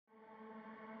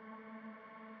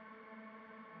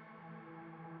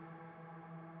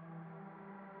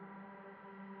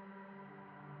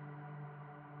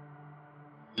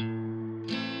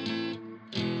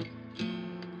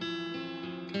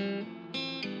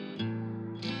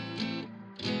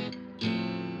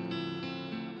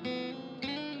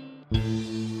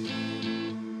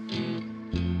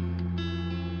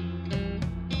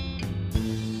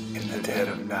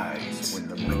night when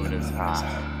the moon is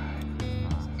high,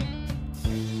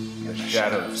 the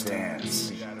shadows dance,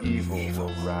 the evil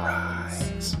will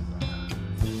rise.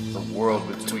 The world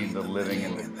between the living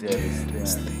and the dead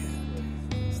is thin.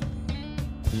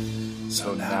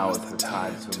 So now is the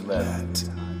time to let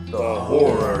the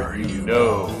horror you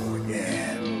know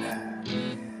begin.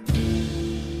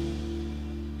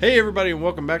 Hey everybody, and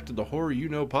welcome back to the Horror You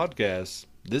Know podcast.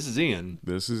 This is Ian.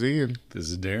 This is Ian. This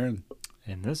is Darren.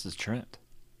 And this is Trent.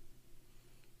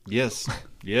 Yes,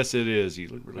 yes, it is. You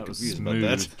look really confused about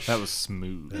that. That was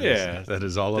smooth. Yeah, That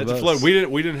is all of that's a us. flow.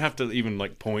 We didn't have to even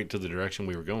like point to the direction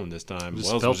we were going this time.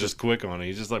 Just Wells felt was just quick on it.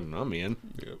 He's just like, I'm in.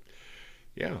 Yep.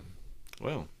 Yeah.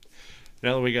 Well,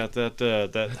 now that we got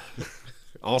that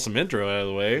awesome intro out of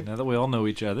the way, Now that we all know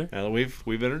each other. now that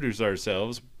we've introduced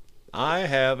ourselves, I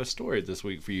have a story this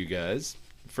week for you guys.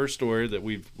 First story that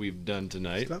we've done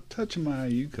tonight. Stop touching my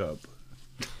IU cup.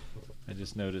 I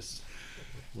just noticed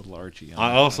little Archie.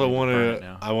 I also need want burn it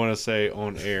to now. say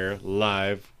on air,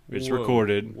 live, it's Whoa,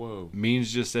 recorded. whoa. Means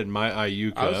just said my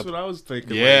IU cup. That's what I was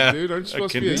thinking. Yeah, like, dude, aren't you a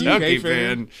supposed to be a Kentucky UK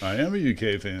fan? I am a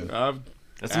UK fan.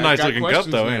 That's a I nice got looking cup,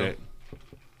 questions though, now. ain't it?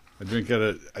 I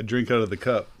drink out of the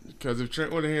cup. Because if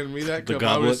Trent would have handed me that The cup, I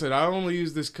would goblet? have said, I only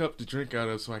use this cup to drink out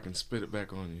of so I can spit it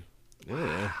back on you.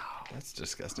 Yeah, that's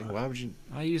disgusting. Why would you?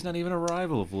 IU's not even a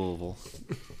rival of Louisville.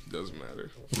 Doesn't matter.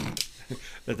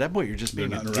 At that point, you're just They're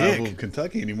being a not a rival dick. of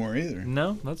Kentucky anymore either.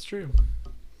 No, that's true.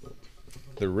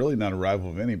 They're really not a rival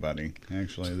of anybody.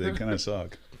 Actually, they kind of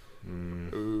suck.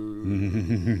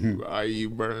 Ooh, IU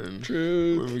burn.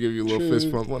 True. Let me give you a little True.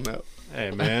 fist bump on that.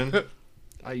 Hey, man,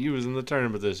 IU was in the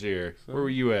tournament this year. Where were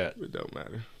you at? It don't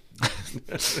matter.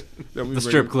 Don't be The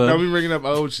strip club. Don't be bringing up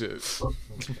old shit.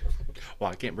 Well,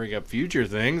 I can't bring up future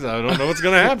things. I don't know what's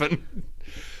gonna happen.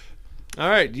 All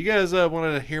right, do you guys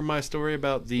want to hear my story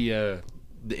about the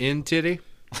end titty?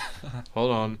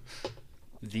 Hold on,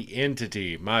 the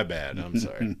entity. My bad. I'm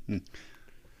sorry.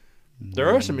 There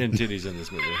are some end titties in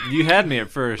this movie. You had me at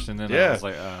first, and then Yeah. I was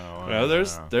like, oh. Well,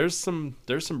 there's no. some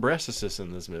breastises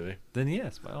in this movie. Then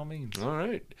yes, by all means. All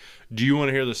right. Do you want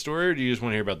to hear the story, or do you just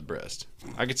want to hear about the breast?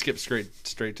 I could skip straight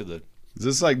to the. Is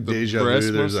this like deja breast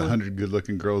vu? There's mostly? 100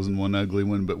 good-looking girls and one ugly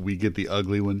one, but we get the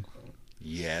ugly one.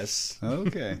 Yes.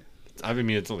 Okay. I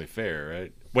mean, it's only fair,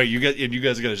 right? Wait, you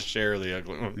guys got to share the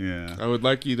ugly one. Yeah. I would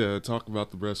like you to talk about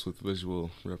the breast with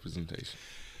visual representation.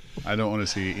 I don't want to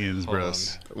see Ian's Hold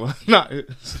breasts. Well, not. Were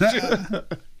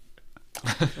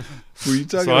you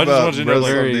talking So I just about want you to know, breasts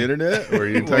on Larry- the internet, or are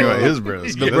you talking about his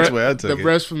breasts? 'Cause The, that's the way I the took it.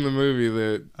 breast from the movie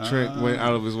that Trent went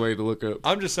out of his way to look up.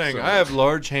 I'm just saying, So- I have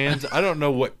large hands. I don't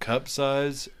know what cup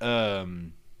size.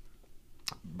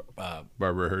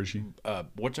 Barbara Hershey.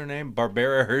 What's her name?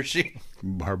 Barbara Hershey.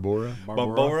 Barbara.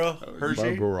 Barbara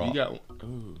Hershey. Barbara. You got.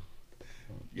 Ooh.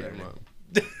 Yeah. Never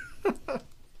mind.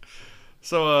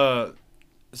 So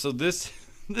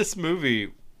this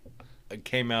movie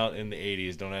came out in the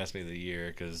 80s. Don't ask me the year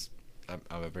because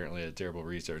I'm apparently a terrible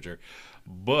researcher.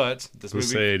 But this Let's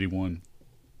movie, say 81.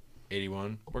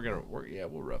 81.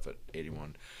 We'll rough it.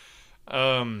 81.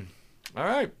 All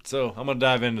right. So I'm gonna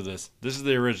dive into this. This is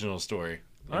the original story.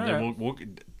 And All then right. we'll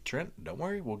Trent, don't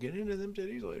worry. We'll get into them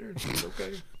titties later. It's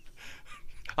okay.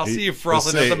 I'll see you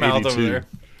frothing Let's at the say mouth 82. over there.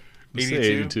 Let's say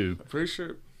 82? 82. I'm pretty sure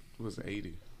it was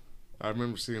 80. I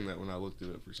remember seeing that when I looked it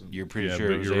up for some. You're pretty Yeah, sure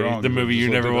but it was you're 80. wrong. The movie Just you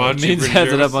looked never it up. watched. you're Means pretty has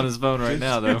sure it it up was- on his phone right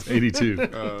now, though.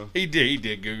 82. He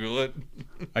did Google it.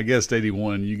 I guessed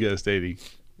 81. You guessed 80.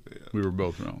 Yeah. We were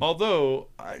both wrong. Although,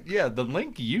 the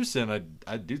link you sent,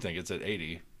 I do think it's at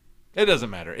 80. It doesn't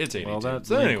matter. It's 82. Well, that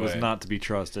so link anyway, was not to be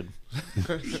trusted.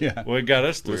 Yeah. what got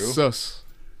us through. Was sus.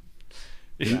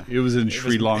 It was in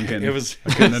Sri Lankan. It was.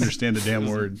 I couldn't understand a damn it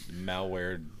was word.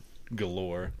 Malware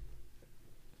galore.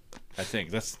 I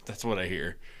think that's what I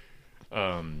hear.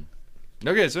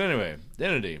 Okay, so anyway,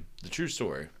 Identity, the true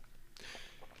story.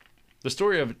 The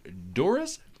story of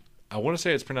Doris. I want to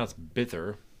say it's pronounced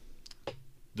Bither.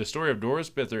 The story of Doris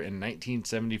Bither in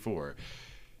 1974.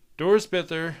 Doris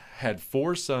Bither had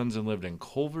 4 sons and lived in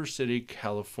Culver City,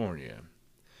 California.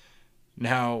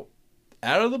 Now,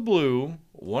 out of the blue,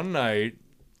 one night,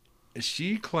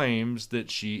 she claims that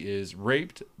she is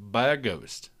raped by a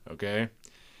ghost, okay?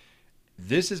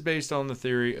 This is based on the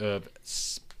theory of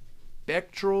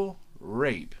spectral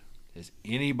rape. Has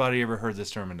anybody ever heard this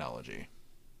terminology?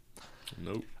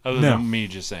 Nope. Other No. than me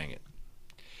just saying it.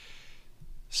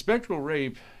 Spectral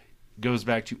rape goes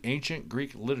back to ancient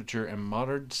Greek literature, and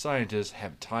modern scientists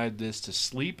have tied this to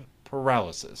sleep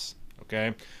paralysis.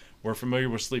 Okay? We're familiar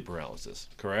with sleep paralysis,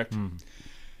 correct?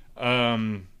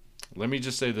 Let me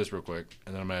just say this real quick,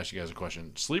 and then I'm going to ask you guys a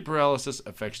question. Sleep paralysis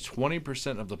affects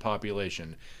 20% of the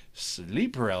population.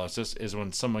 Sleep paralysis is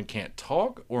when someone can't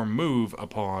talk or move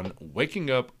upon waking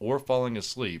up or falling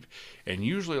asleep, and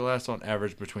usually lasts on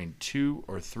average between 2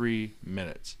 or 3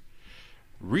 minutes.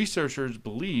 Researchers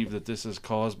believe that this is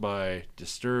caused by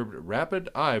disturbed rapid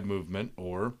eye movement,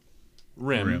 or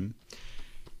REM.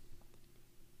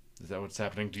 Is that what's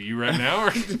happening to you right now?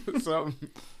 Or? Something,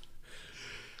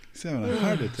 He's having a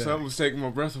heart attack. something was taking my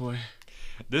breath away.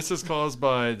 This is caused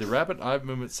by the rapid eye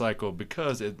movement cycle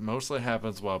because it mostly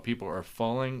happens while people are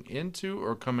falling into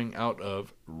or coming out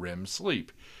of REM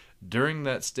sleep. During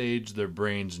that stage, their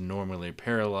brains normally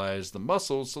paralyze the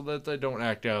muscles so that they don't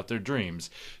act out their dreams.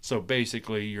 So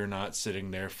basically, you're not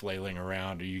sitting there flailing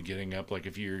around. Or you getting up, like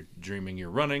if you're dreaming you're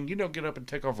running, you don't get up and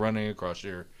take off running across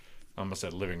your, I almost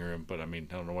said living room, but I mean,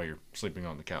 I don't know why you're sleeping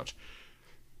on the couch.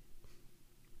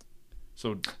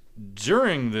 So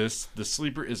during this, the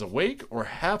sleeper is awake or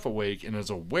half awake and is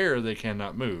aware they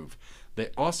cannot move. They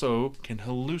also can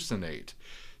hallucinate.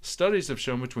 Studies have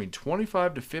shown between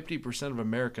 25 to 50% of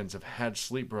Americans have had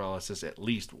sleep paralysis at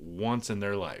least once in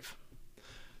their life.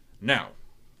 Now,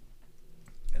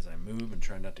 as I move and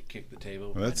try not to kick the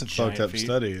table. Well, that's a with my fucked giant up feet,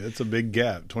 study. That's a big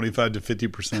gap. 25 to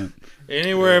 50%.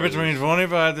 Anywhere between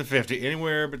 25 to 50.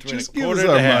 Anywhere between Just a give quarter us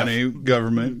and our a half. money,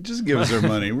 government. Just give us our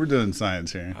money. We're doing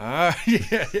science here.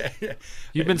 Yeah.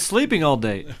 You've been sleeping all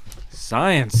day.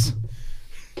 Science.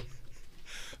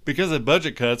 Because of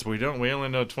budget cuts, we only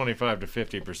know 25 to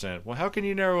 50%. Well, how can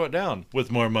you narrow it down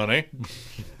with more money?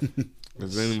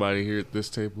 Has anybody here at this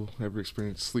table ever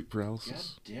experienced sleep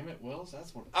paralysis? Damn it, Wells.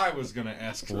 That's what I was going to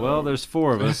ask. Well, there's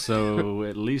 4 of us, so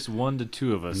at least 1 to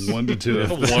 2 of us. 1 to 2.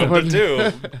 1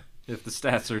 to 2. If the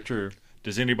stats are true.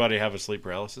 Does anybody have a sleep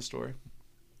paralysis story?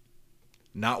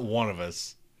 Not one of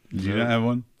us. Do you not have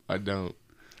one? I don't.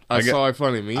 I I got- saw a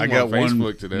funny meme I got on Facebook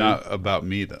one today. not about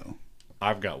me, though.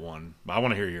 I've got one. I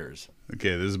want to hear yours.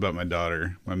 Okay, this is about my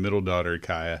daughter, my middle daughter,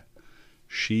 Kaya.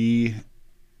 She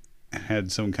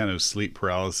had some kind of sleep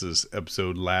paralysis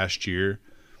episode last year,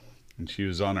 and she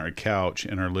was on our couch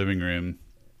in our living room,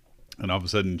 and all of a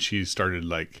sudden she started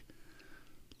like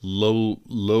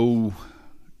low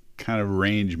kind of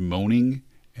range moaning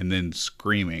and then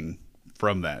screaming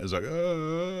from that. It was like,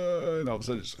 and all of a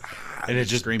sudden And it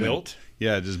just screaming. built?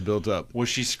 Yeah, it just built up. Was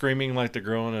she screaming like the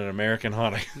girl in An American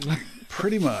Honey?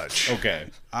 Pretty much. Okay.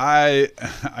 I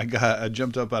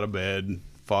jumped up out of bed,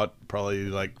 fought probably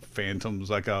like phantoms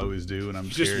like I always do when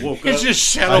I'm scared. It's just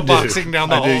shadow boxing down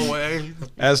the I do. hallway.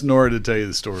 Ask Nora to tell you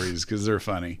the stories because they're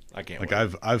funny. I can't Like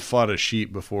wait. I've fought a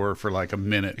sheep before for like a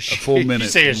minute, a full minute. You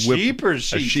say a whip- sheep or a A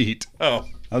sheet? sheet. Oh.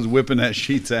 I was whipping that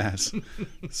sheet's ass.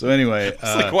 So anyway, It's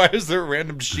like, why is there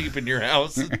random sheep in your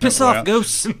house? Piss Well, off,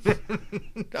 ghosts.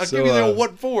 I'll So, give you the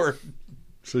what for.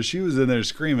 so she was in there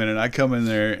screaming, and I come in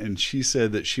there, and she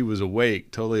said that she was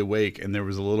awake, totally awake, and there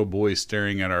was a little boy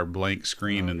staring at our blank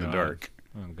screen in the God. dark.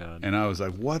 Oh, God. And I was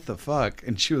like, what the fuck?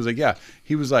 And she was like, yeah.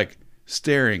 He was like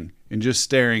staring and just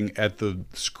staring at the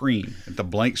screen, at the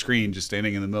blank screen, just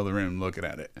standing in the middle of the room looking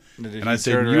at it. Did And he I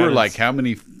said, turn you around were and like s- how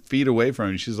many feet away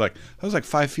from him? She's like, I was like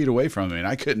 5 feet away from him, and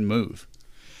I couldn't move.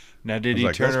 Now, did was he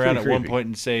like, turn that's around at pretty one creepy. point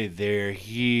and say, they're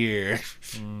here?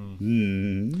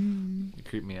 Mm. You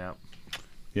creep me out.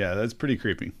 Yeah, that's pretty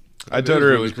creepy. I That told is her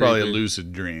it really was probably a creepy.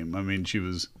 lucid dream. I mean, she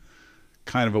was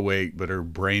kind of awake, but her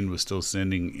brain was still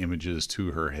sending images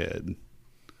to her head.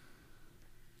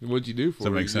 What'd you do for Does that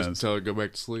her? make You just sense? tell her to go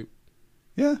back to sleep.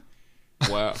 Yeah.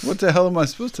 Wow. What the hell am I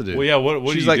supposed to do? Well, yeah, what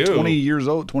She's do you like do? 20 years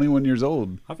old, 21 years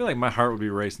old. I feel like my heart would be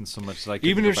racing so much that I couldn't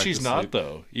Even go if back she's to not, sleep.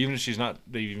 though. Even if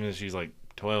she's like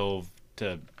 12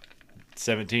 to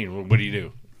 17, what do you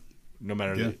do? No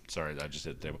matter Yeah. sorry, I just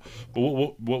hit the table.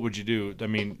 But what would you do? I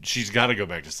mean, she's got to go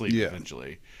back to sleep Yeah.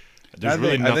 eventually. There's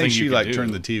really I nothing think you she can like do.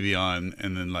 turned the TV on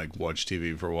and then like watched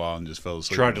TV for a while and just fell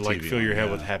asleep. Tried with to the like TV fill your on, head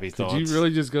yeah. with happy thoughts. Did you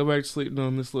really just go back to sleep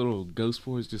knowing this little ghost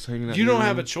boy is just hanging out? You in your don't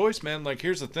have a room? choice, man. Like,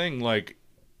 here's the thing. Like,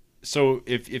 so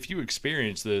if you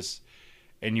experience this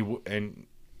and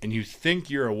you think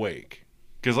you're awake,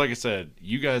 because like I said,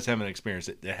 you guys haven't experienced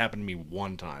it. It happened to me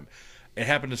one time. It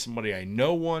happened to somebody I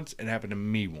know once. It happened to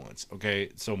me once. Okay,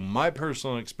 so my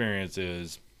personal experience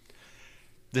is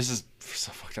this is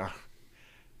so fucked up.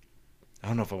 I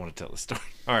don't know if I want to tell this story.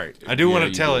 All right, I do Yeah, want to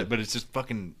you tell do. it, but it's just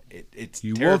fucking. It's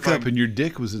You terrifying. woke up and your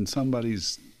dick was in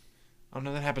somebody's. Oh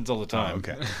no, that happens all the time. Oh,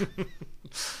 okay.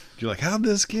 You're like, how'd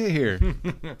this get here?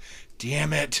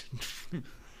 Damn it.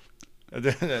 And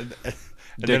then, and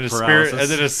Dick then a spirit, paralysis. and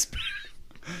then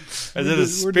a, and then a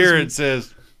spirit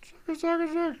says, "Suck it, suck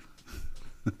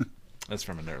it." That's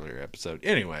from an earlier episode.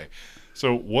 Anyway,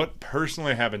 so what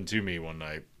personally happened to me one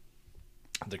night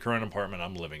the current apartment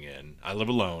I'm living in, I live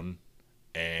alone,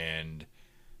 and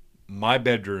my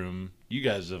bedroom, you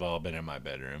guys have all been in my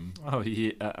bedroom. Oh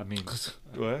yeah, I mean,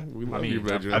 What? We love I mean, your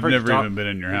bedroom. I've heard you never talk- even been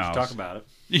in your heard you house. Talk about it.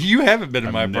 You haven't been in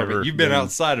I've my never apartment. You've been been-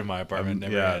 outside of my apartment.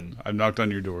 Never yeah, been. I've knocked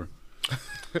on your door.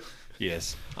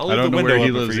 Yes. I leave don't the know where window he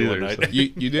open lives for you either, one so- night.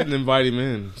 You didn't invite him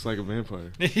in. It's like a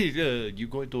vampire. You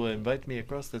going to invite me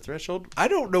across the threshold? I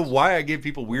don't know why I give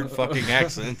people weird fucking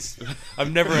accents.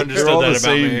 I've never understood They're all that the about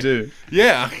same me. too.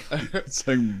 Yeah. It's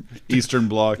like Eastern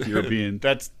Bloc European,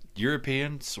 That's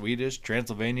European, Swedish,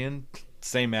 Transylvanian,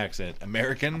 same accent.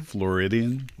 American.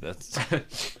 Floridian. That's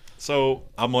so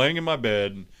I'm laying in my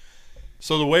bed.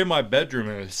 So the way my bedroom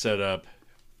is set up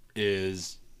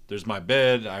is there's my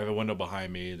bed, I have a window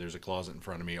behind me, there's a closet in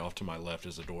front of me, off to my left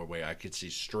is a doorway. I could see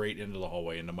straight into the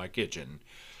hallway into my kitchen.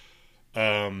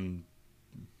 You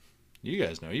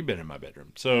guys know, you've been in my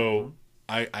bedroom. So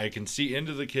I can see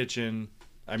into the kitchen.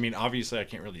 I mean, obviously I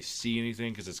can't really see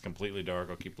anything because it's completely dark.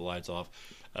 I'll keep the lights off.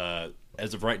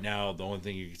 As of right now, the only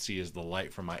thing you can see is the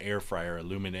light from my air fryer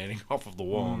illuminating off of the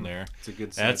wall in there. It's a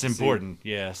good sight That's to see. important.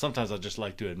 Yeah, sometimes I just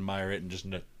like to admire it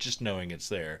and just knowing it's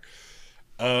there.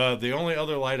 The only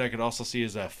other light I could also see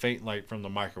is a faint light from the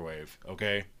microwave.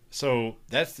 Okay, so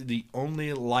that's the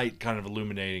only light kind of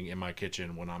illuminating in my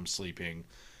kitchen when I'm sleeping,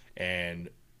 and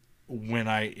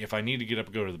if I need to get up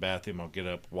and go to the bathroom, I'll get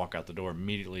up, walk out the door,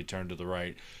 immediately turn to the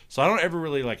right. So I don't ever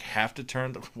really like have to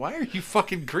turn. Why are you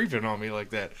fucking creeping on me like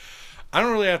that? I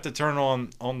don't really have to turn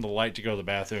on the light to go to the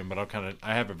bathroom, but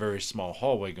I have a very small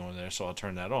hallway going there, so I'll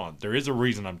turn that on. There is a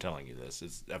reason I'm telling you this.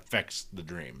 It affects the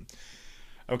dream.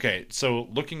 Okay, so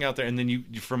looking out there, and then you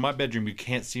from my bedroom, you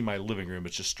can't see my living room.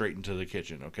 It's just straight into the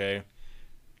kitchen, okay?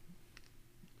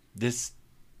 This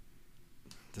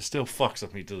still fucks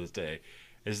with me to this day.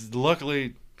 Is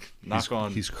luckily, knock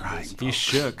on. He's crying. He's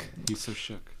shook. He's so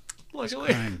shook.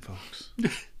 Luckily, Crying, folks.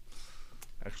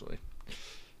 actually,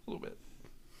 a little bit.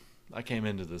 I came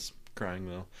into this crying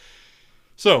though.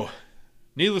 So,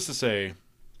 needless to say,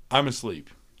 I'm asleep.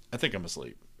 I think I'm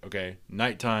asleep. Okay,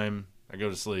 nighttime. I go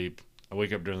to sleep. I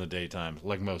wake up during the daytime,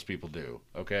 like most people do.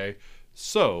 Okay,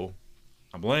 so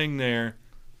I'm laying there,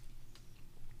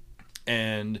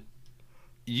 and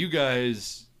you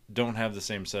guys don't have the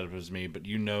same setup as me, but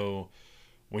you know,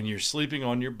 when you're sleeping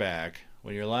on your back,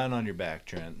 when you're lying on your back,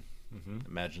 Trent.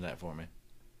 Imagine that for me.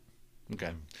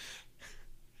 Okay.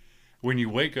 When you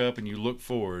wake up and you look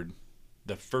forward,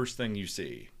 the first thing you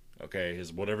see, okay,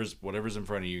 is whatever's in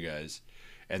front of you guys,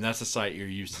 and that's a sight you're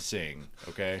used to seeing.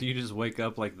 Okay. Do you just wake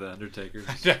up like the Undertaker?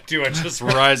 Do I just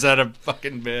rise out of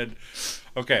fucking bed?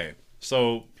 Okay.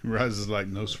 So He rises like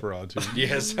Nosferatu.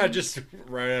 yes, I just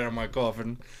right out of my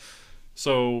coffin.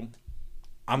 So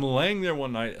I'm laying there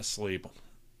one night asleep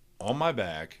on my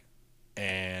back,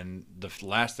 and the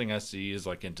last thing I see is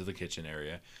like into the kitchen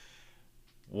area.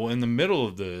 Well, in the middle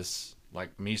of this,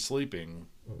 like me sleeping,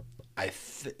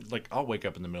 I'll wake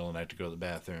up in the middle of the night to go to the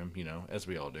bathroom, you know, as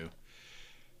we all do.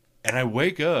 And I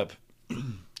wake up,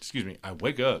 excuse me, I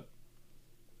wake up,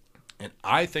 and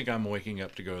I think I'm waking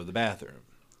up to go to the bathroom.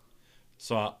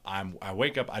 So I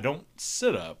wake up, I don't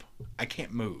sit up, I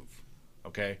can't move,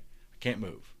 okay? I can't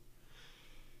move.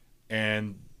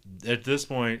 And at this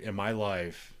point in my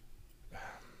life,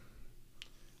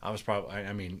 I was probably,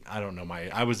 I don't know,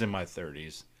 I was in my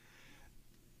 30s.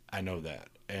 I know that.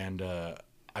 And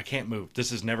I can't move.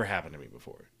 This has never happened to me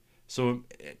before. So,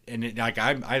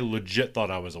 I legit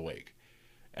thought I was awake.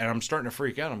 And I'm starting to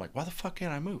freak out. I'm like, why the fuck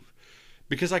can't I move?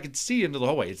 Because I could see into the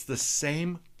hallway. It's the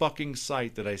same fucking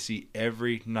sight that I see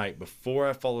every night before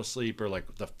I fall asleep, or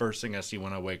like the first thing I see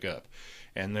when I wake up.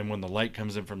 And then when the light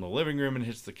comes in from the living room and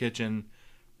hits the kitchen,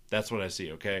 that's what I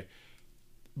see, okay?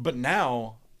 But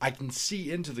now I can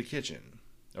see into the kitchen,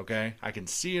 okay? I can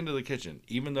see into the kitchen,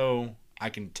 even though I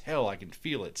can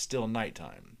feel it's still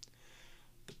nighttime.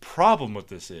 The problem with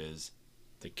this is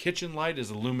the kitchen light is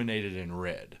illuminated in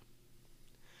red.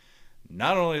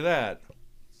 Not only that,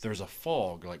 there's a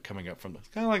fog like coming up from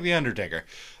kind of like the Undertaker.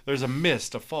 There's a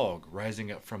mist, a fog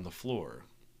rising up from the floor.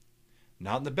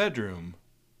 Not in the bedroom.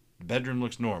 The bedroom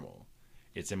looks normal.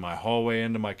 It's in my hallway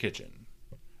into my kitchen.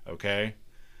 Okay?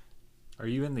 Are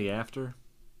you in the after?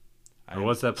 I Or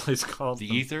what's that place called? The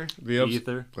ether? The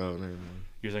ether? Oh, never mind.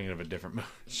 You're thinking of a different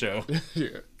show.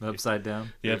 Yeah. The upside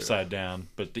down? The upside down.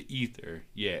 But the ether,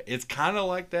 yeah. It's kind of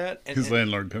like that. His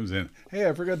landlord comes in. Hey,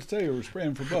 I forgot to tell you, we're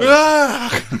spraying for bugs.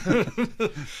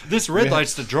 This red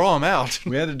light's to draw them out.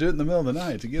 We had to do it in the middle of the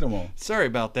night to get them all. Sorry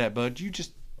about that, bud. You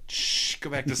just go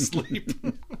back to sleep.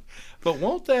 But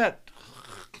won't that?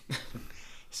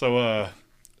 So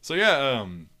yeah.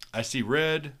 I see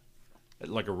red.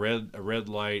 like a red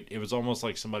light. It was almost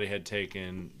like somebody had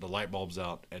taken the light bulbs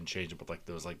out and changed it with like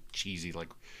those like cheesy like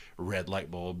red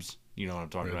light bulbs. You know what I'm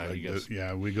talking about? You guys,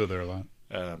 Yeah, we go there a lot.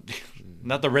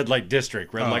 not the red light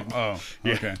district. Red light. Yeah.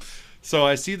 Okay. So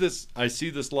I see this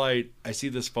light, I see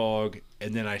this fog,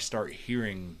 and then I start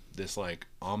hearing this like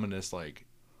ominous like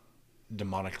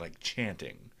demonic like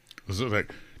chanting. Was it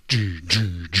like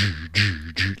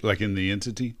like in the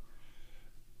Entity?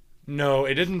 No,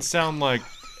 it didn't sound like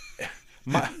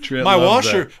my Trent my loves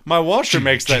washer. that. My washer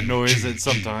makes that noise at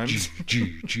sometimes.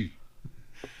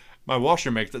 My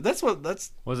washer makes that. That's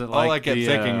Was it all like I kept the,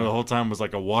 thinking the whole time was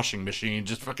like a washing machine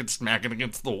just fucking smacking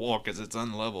against the wall because it's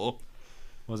unlevel.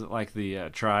 Was it like the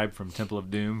tribe from Temple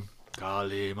of Doom?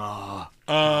 Kalima.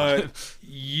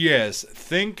 Yes.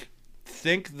 Think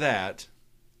that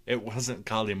it wasn't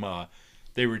Kalima.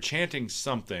 They were chanting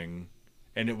something,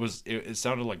 and it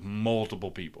sounded like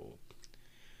multiple people.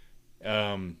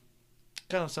 Kind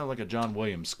of sounded like a John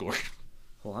Williams score.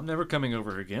 Well, I'm never coming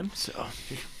over again, so.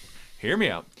 Hear me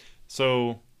out.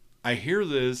 So I hear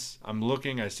this. I'm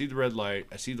looking. I see the red light.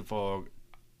 I see the fog.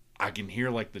 I can hear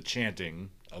like the chanting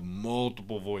of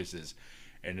multiple voices,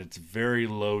 and it's very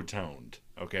low toned.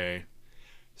 Okay.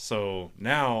 So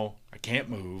now I can't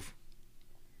move.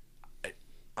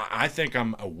 I think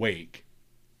I'm awake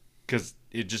because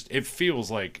it feels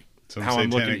like Some how I'm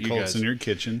looking at satanic you cults guys. in your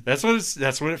kitchen That's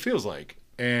what it feels like.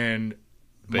 And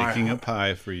baking my- a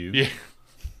pie for you. Yeah.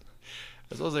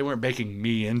 As long as they weren't baking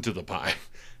me into the pie.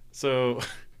 So,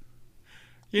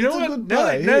 you know It's a what? good Now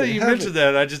pie. that Here, you have mentioned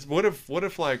that, I just what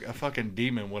if like a fucking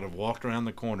demon would have walked around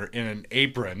the corner in an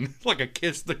apron, like a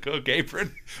Kiss the Cook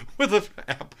apron, with a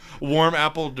warm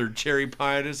apple or cherry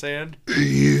pie in his hand. Hey,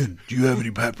 Ian, do you have any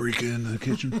paprika in the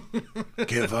kitchen?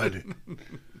 Can't find it.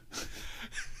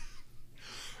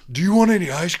 Do you want any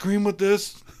ice cream with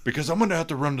this? Because I'm gonna have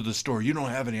to run to the store. You don't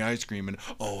have any ice cream, and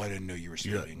I didn't know you were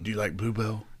sleeping. Do you like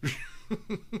Bluebell?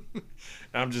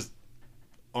 I'm just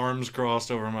arms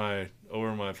crossed over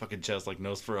my fucking chest like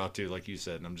Nosferatu, like you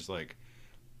said, and I'm just like,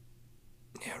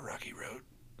 yeah, Rocky Road.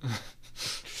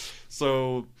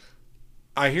 So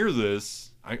I hear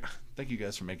this. I thank you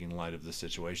guys for making light of this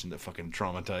situation that fucking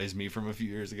traumatized me from a few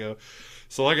years ago.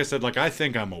 So like I said, like I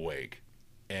think I'm awake,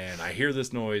 and I hear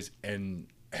this noise. And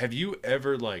have you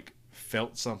ever like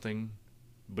felt something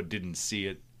but didn't see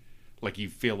it? Like you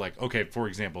feel like, okay, for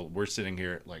example, we're sitting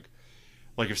here like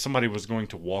if somebody was going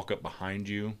to walk up behind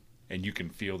you and you can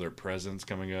feel their presence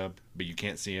coming up, but you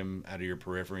can't see them out of your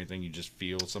periphery or anything, you just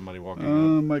feel somebody walking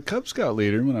up. My Cub Scout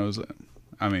leader when I was,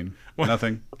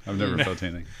 nothing. I've never felt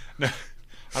anything. No,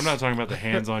 I'm not talking about the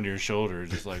hands on your shoulder,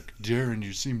 just like, Darren,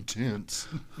 you seem tense.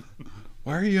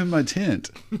 Why are you in my tent?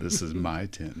 This is my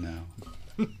tent now.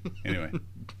 Anyway,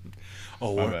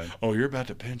 My bad. You're about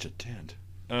to pinch a tent.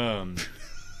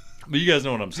 But you guys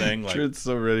know what I'm saying. Like, Trent's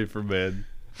so ready for bed.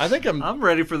 I think I'm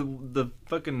ready for the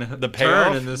fucking The turn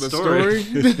payoff? in this The story.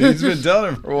 He's been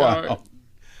telling him for a while.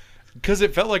 because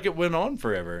it felt like it went on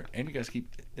forever, and you guys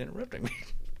keep interrupting me.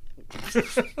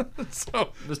 So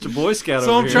Mr. Boy Scout So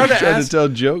over I'm here. trying to Trying ask- to tell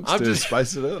jokes I'm to just-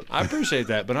 spice it up. I appreciate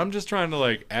that, but I'm just trying to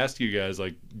like ask you guys,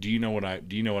 like, do you know what I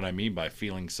mean by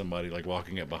feeling somebody like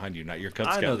walking up behind you, not your Cub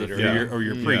I know Scout the leader feeling. or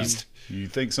your priest? You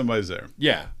think somebody's there.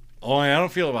 Yeah. Only I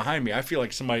don't feel it behind me. I feel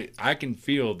like I can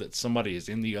feel that somebody is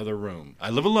in the other room. I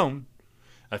live alone.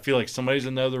 I feel like somebody's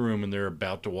in the other room and they're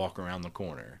about to walk around the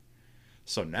corner.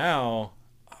 So now,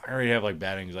 I already have like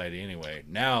bad anxiety anyway.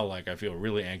 Now, like, I feel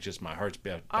really anxious. My heart's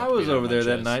about I to was beat out over my there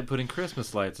that chest. night putting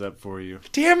Christmas lights up for you.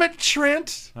 Damn it,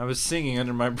 Trent! I was singing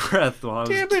under my breath while I was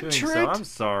Damn it, doing so. Trent. I'm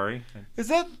sorry.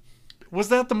 Was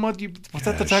that the month you? Was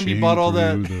that the time you bought all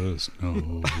that?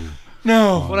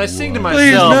 No. When I sing to Please,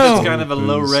 myself, no. it's kind of a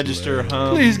low register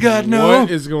hum. Please, God, no.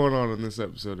 What is going on in this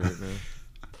episode right now?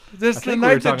 This I the think we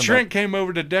were night that talking Trent came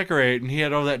over to decorate and he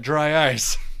had all that dry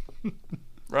ice.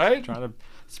 Right? Trying to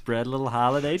spread a little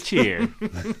holiday cheer.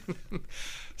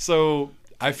 So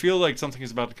I feel like something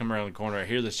is about to come around the corner. I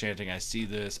hear this chanting. I see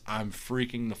this. I'm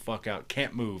freaking the fuck out.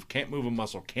 Can't move a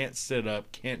muscle. Can't sit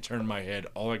up. Can't turn my head.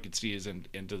 All I could see is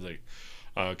into the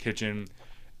kitchen.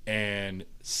 And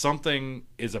something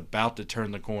is about to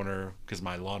turn the corner because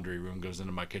my laundry room goes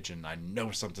into my kitchen. I know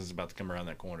something's about to come around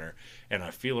that corner. And I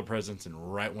feel a presence.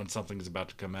 And right when something's about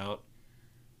to come out,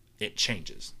 it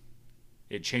changes.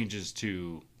 It changes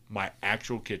to my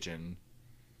actual kitchen.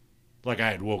 Like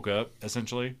I had woke up,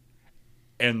 essentially.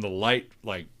 And the light,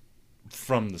 like,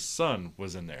 from the sun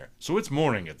was in there. So it's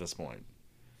morning at this point.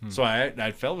 So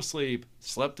I fell asleep,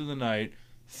 slept through the night,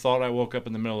 thought I woke up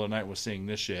in the middle of the night was seeing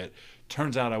this shit.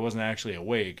 Turns out I wasn't actually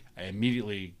awake. I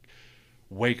immediately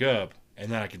wake up, and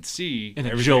then I could see In a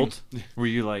everything. jolt. Were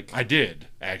you like, I did,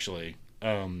 actually.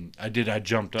 I did. I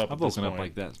jumped up. I've at this woken up point.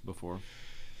 like that before.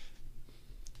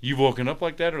 You've woken up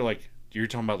like that, or like you're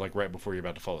talking about like right before you're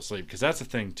about to fall asleep? Because that's the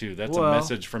thing too. That's a Well,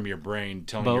 message from your brain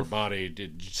telling your both. body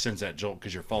it sends that jolt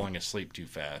because you're falling asleep too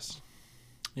fast.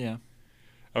 Yeah.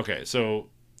 Okay, so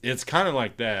it's kind of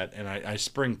like that, and I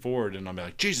spring forward and I'm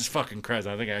like, Jesus fucking Christ!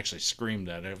 I think I actually screamed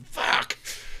that. Fuck!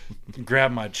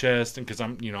 Grab my chest, and because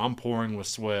I'm pouring with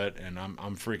sweat, and I'm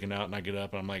freaking out, and I get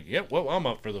up, and I'm like, yep, well, I'm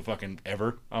up for the fucking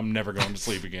ever. I'm never going to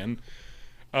sleep again.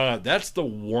 That's the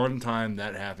one time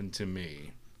that happened to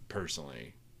me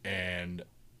personally, and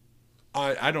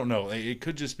I don't know. It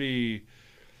could just be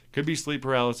sleep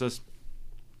paralysis.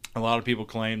 A lot of people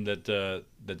claim that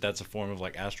that's a form of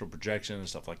like astral projection and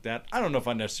stuff like that. I don't know if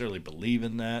I necessarily believe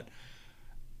in that.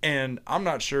 And I'm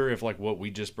not sure if like what we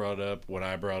just brought up, what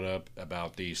I brought up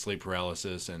about the sleep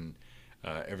paralysis and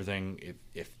everything,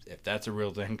 if that's a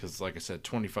real thing, because like I said,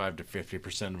 25 to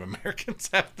 50% of Americans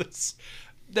have this.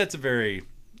 That's a very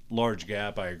large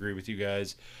gap. I agree with you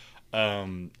guys.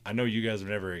 I know you guys have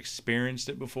never experienced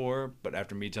it before, but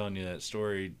after me telling you that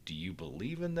story, do you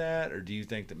believe in that, or do you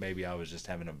think that maybe I was just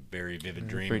having a very vivid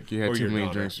dream? I think you had or too your many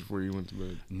daughter? drinks before you went to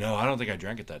bed. No, I don't think I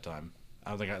drank at that time.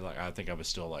 I think I was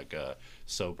still like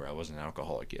sober. I wasn't an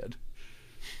alcoholic yet.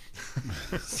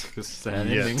 Sad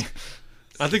Yet. ending.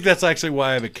 I think that's actually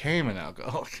why I became an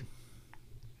alcoholic.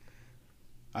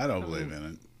 I don't believe in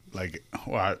it. Like,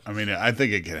 well, I mean, I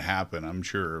think it could happen. I'm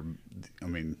sure. I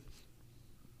mean,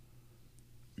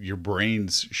 your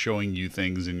brain's showing you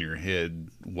things in your head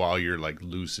while you're like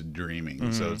lucid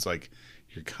dreaming. So it's like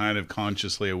you're kind of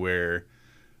consciously aware,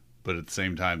 but at the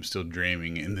same time still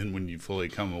dreaming. And then when you fully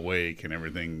come awake and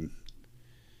everything,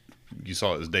 you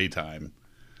saw it as daytime.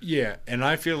 Yeah, and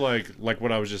I feel like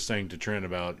what I was just saying to Trent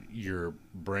about your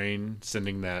brain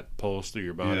sending that pulse through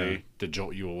your body to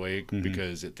jolt you awake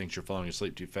because it thinks you're falling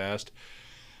asleep too fast.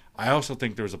 I also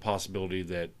think there's a possibility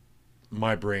that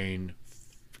my brain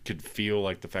could feel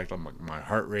like the fact that my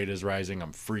heart rate is rising,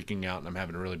 I'm freaking out, and I'm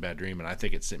having a really bad dream, and I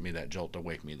think it sent me that jolt to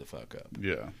wake me the fuck up.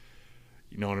 Yeah.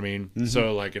 You know what I mean?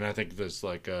 So like, and I think this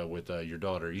like with your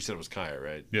daughter, you said it was Kaya,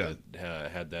 right? Yeah.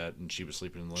 That had that, and she was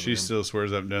sleeping in the living She room. still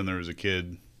swears up and down there was a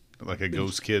kid, like a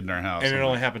ghost kid in our house. And it I'm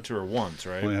only like, happened to her once,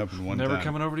 right? only happened one Never time.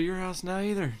 coming over to your house now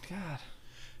either. God.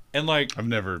 And like, I've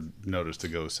never noticed a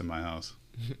ghost in my house.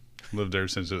 Lived there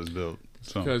since it was built.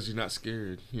 So Because you're not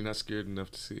scared. You're not scared enough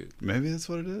to see it. maybe that's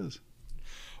what it is.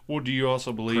 well, do you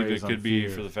also believe Preys it on could be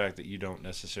fear. for the fact that you don't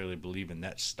necessarily believe in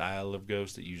that style of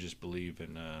ghost, that you just believe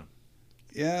in?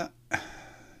 Yeah,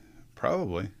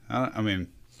 probably. I mean,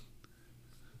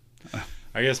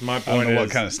 I guess my I point don't know is,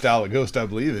 what kind of style of ghost I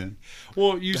believe in.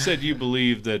 well, you said you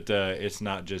believe that it's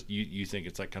not just you. You think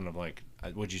it's like kind of like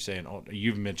what'd you say?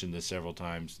 You've mentioned this several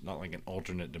times. Not like an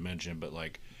alternate dimension, but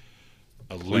like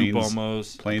a loop Planes-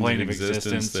 almost. A planes plane of of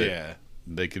existence that- Yeah.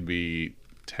 They could be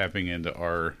tapping into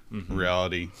our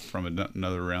reality from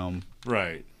another realm.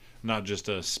 Right. Not just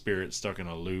a spirit stuck in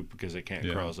a loop because it can't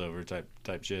Yeah. cross over type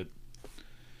shit.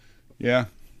 Yeah,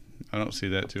 I don't see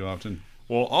that too often.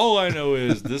 Well, all I know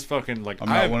is this fucking like I'm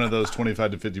not one of those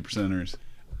 25 to 50%ers.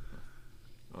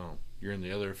 Oh, you're in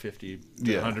the other 50 to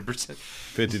Yeah. 100%.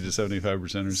 50 to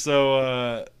 75%ers.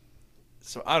 So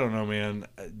I don't know, man.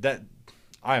 That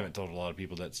I haven't told a lot of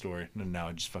people that story, and now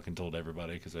I just fucking told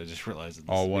everybody because I just realized that this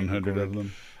All is being 100 of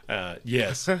recorded. them.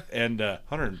 Yes, and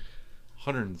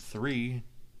 103.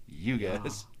 You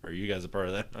guys, or you guys are part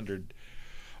of that 100.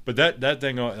 But that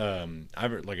thing,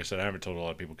 like I said, I haven't told a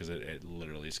lot of people because it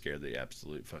literally scared the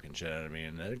absolute fucking shit out of me,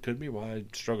 and that could be why I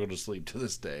struggle to sleep to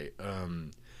this day.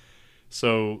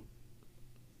 So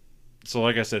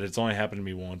like I said, it's only happened to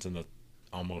me once in the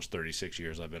almost 36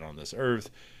 years I've been on this earth.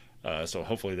 So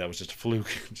hopefully that was just a fluke,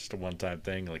 just a one-time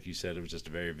thing. Like you said, it was just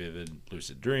a very vivid,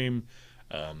 lucid dream.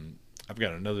 I've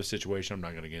got another situation I'm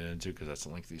not going to get into because that's a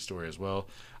lengthy story as well.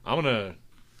 I'm going to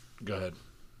go ahead.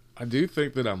 I do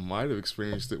think that I might have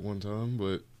experienced it one time,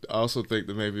 but I also think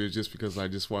that maybe it was just because I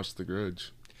just watched The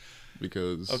Grudge.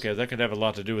 Because Okay, that could have a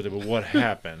lot to do with it, but what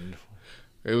happened?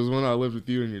 it was when I lived with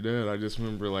you and your dad. I just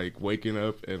remember like waking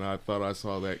up and I thought I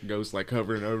saw that ghost like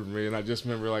hovering over me, and I just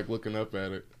remember like looking up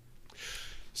at it.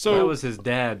 So that was his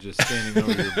dad just standing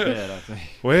over your bed, I think.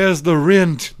 where's the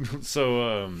rent?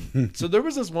 So there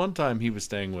was this one time he was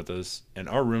staying with us, and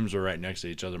our rooms were right next to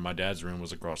each other. My dad's room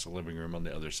was across the living room on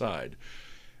the other side.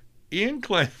 Ian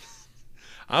claims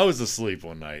I was asleep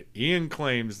one night. Ian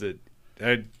claims that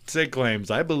I say claims.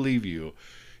 I believe you.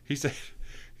 He said,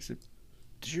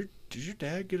 Did your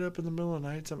dad get up in the middle of the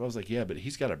night? I was like, yeah, but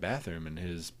he's got a bathroom in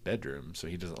his bedroom, so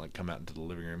he doesn't like come out into the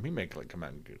living room. He may like come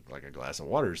out and get like a glass of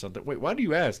water or something. Wait, why do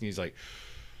you ask? And he's like,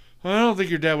 well, I don't think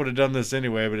your dad would have done this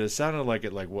anyway, but it sounded like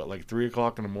at like 3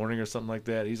 o'clock in the morning or something like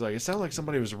that. He's like, it sounded like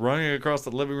somebody was running across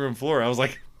the living room floor. I was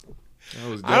like,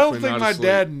 I don't think my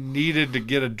dad needed to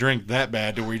get a drink that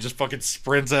bad to where he just fucking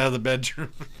sprints out of the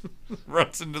bedroom,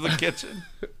 runs into the kitchen.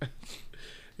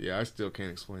 Yeah, I still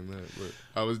can't explain that, but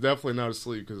I was definitely not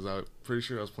asleep because I'm pretty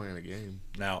sure I was playing a game.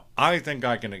 Now, I think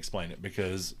I can explain it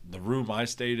because the room I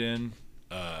stayed in,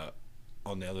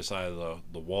 on the other side of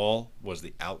the wall was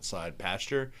the outside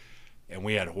pasture, and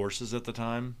we had horses at the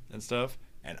time and stuff,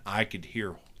 and I could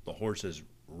hear the horses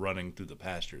running through the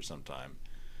pasture sometime.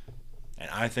 And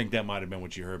I think that might have been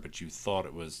what you heard, but you thought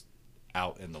it was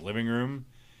out in the living room.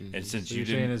 And since So you you're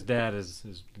saying didn't, his dad is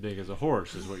as big as a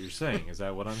horse, is what you're saying? Is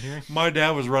that what I'm hearing? my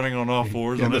dad was running on all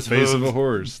fours In on the his face of a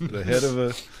hooves, horse, the head of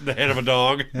a the head of a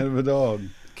dog, dog,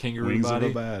 Kangaroo wings body.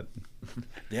 of a bat.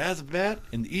 the eyes of a bat,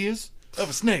 and the ears of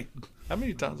a snake. How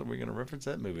many times are we going to reference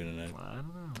that movie tonight? I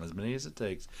don't know. As many as it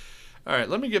takes. All right,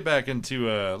 let me get back into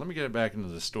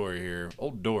the story here.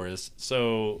 Old Doris.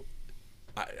 So,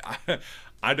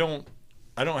 I don't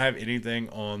have anything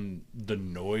on the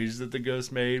noise that the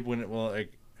ghost made when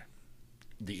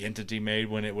the entity made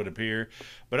when it would appear,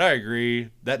 but I agree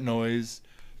that noise.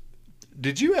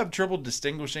 Did you have trouble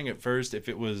distinguishing at first if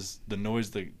it was the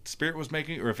noise the spirit was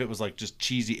making or if it was like just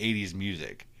cheesy 80s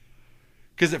music?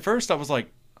 Because at first I was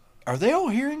like, are they all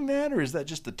hearing that, or is that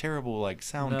just the terrible like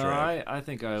soundtrack? No, I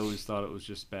think I always thought it was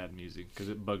just bad music because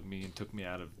it bugged me and took me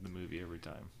out of the movie every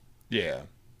time. Yeah,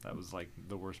 That was like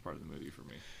the worst part of the movie for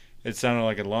me. it sounded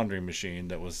like a laundry machine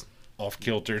that was off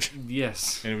kiltered,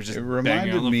 Yes. and it was just It banging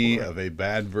reminded on the me floor. of a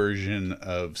bad version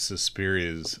of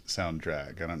Suspiria's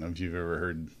soundtrack. I don't know if you've ever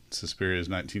heard Suspiria's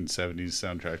 1970s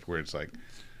soundtrack where it's like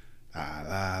la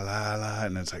la la la,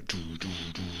 and it's like doo, doo,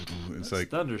 doo, doo. It's That's like,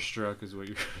 Thunderstruck is what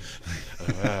you're.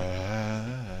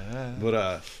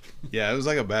 but yeah, it was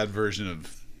like a bad version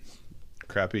of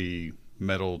crappy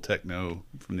metal techno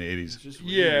from the 80s. It's just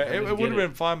Yeah, weird. I it didn't would get have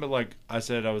been fine, but like I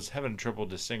said, I was having trouble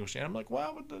distinguishing. I'm like, why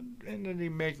would the entity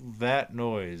make that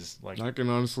noise? Like, I can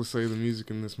honestly say the music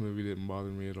in this movie didn't bother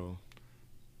me at all.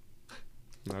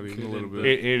 Not even a little bit.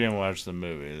 he didn't watch the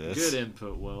movie. Good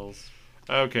input, Wells.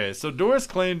 Okay, so Doris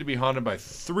claimed to be haunted by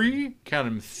three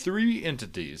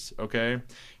entities. Okay,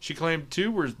 she claimed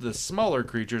two were the smaller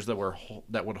creatures that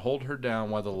would hold her down,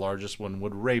 while the largest one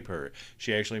would rape her.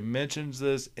 She actually mentions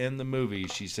this in the movie.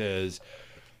 She says,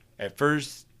 at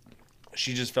first,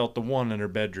 she just felt the one in her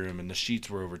bedroom, and the sheets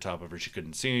were over top of her. She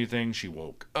couldn't see anything. She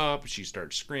woke up. She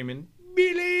started screaming,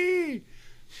 "Billy!"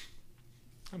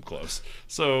 I'm close.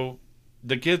 So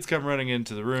the kids come running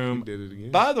into the room. He did it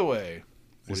again. By the way,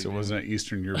 This wasn't an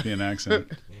Eastern European accent.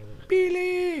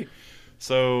 Billy.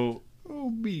 So, Oh,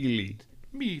 Billy.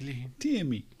 Billy,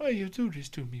 Timmy. why you do this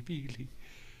to me, Billy?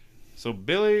 So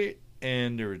Billy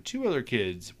and there were two other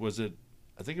kids.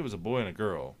 I think it was a boy and a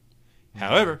girl.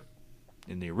 However,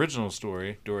 in the original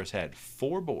story, Doris had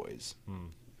 4 boys.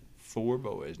 4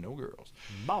 boys, no girls.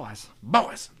 Boys.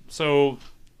 Boys. So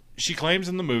she claims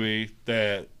in the movie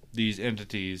that these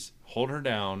entities hold her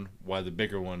down while the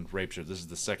bigger one rapes her. This is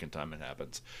the second time it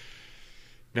happens.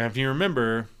 Now, if you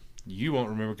remember, you won't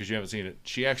remember because you haven't seen it.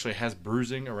 She actually has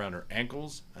bruising around her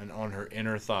ankles and on her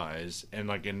inner thighs, and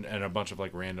like in a bunch of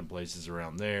like random places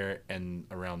around there and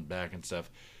around back and stuff.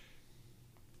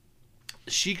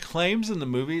 She claims in the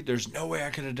movie, "There's no way I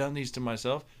could have done these to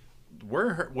myself."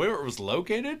 Where it was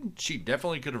located, she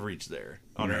definitely could have reached there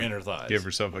on her inner thighs. Give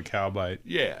herself a cow bite.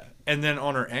 Yeah, and then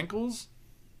on her ankles,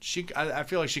 I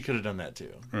feel like she could have done that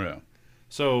too. Yeah.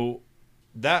 So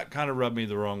that kind of rubbed me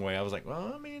the wrong way. I was like,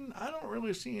 well, I mean, I don't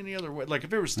really see any other way. Like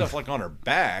if it was stuff like on her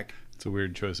back, It's a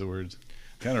weird choice of words.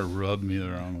 Kind of rubbed me the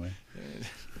wrong way.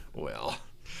 well,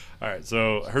 all right.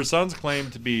 So her sons claim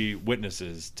to be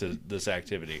witnesses to this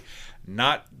activity,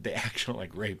 not the actual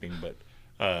like raping, but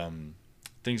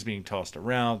things being tossed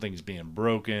around, things being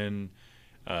broken,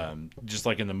 just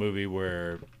like in the movie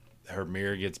where her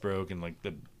mirror gets broken, like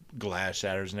the glass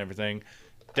shatters and everything.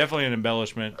 Definitely an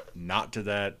embellishment, not to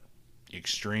that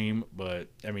extreme, but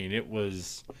I mean it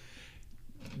was.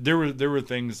 There were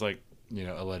things like, you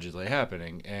know, allegedly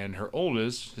happening, and her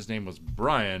oldest, his name was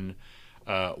Brian,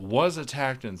 was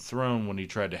attacked and thrown when he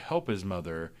tried to help his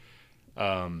mother.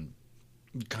 Kind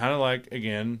of like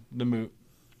again the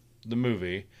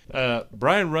movie.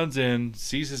 Brian runs in,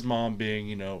 sees his mom being,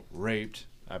 you know, raped.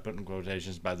 I put in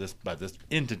quotations by this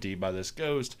entity, by this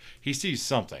ghost. He sees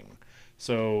something.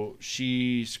 So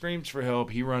she screams for help.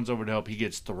 He runs over to help. He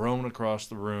gets thrown across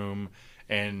the room,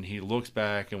 and he looks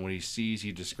back, and what he sees,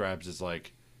 he describes as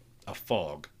like a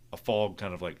fog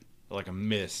kind of like a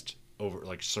mist over,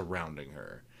 like surrounding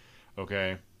her.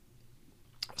 Okay.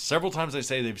 several times they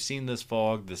say they've seen this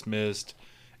fog, this mist,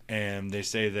 and they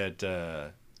say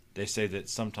that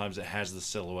sometimes it has the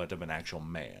silhouette of an actual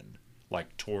man,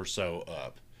 like torso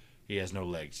up. He has no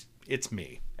legs. It's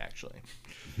me, actually.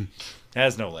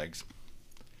 Has no legs.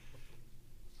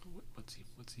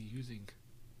 What's he using?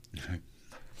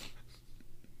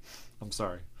 I'm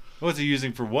sorry. What's he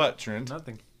using for what, Trent?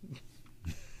 Nothing.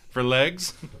 For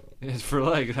legs? It's for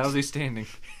legs. How's he standing?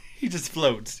 He just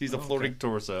floats. He's a floating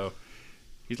torso.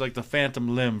 He's like the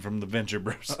phantom limb from the Venture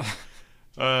Bros.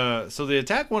 So the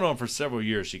attack went on for several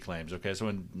years, she claims. Okay, so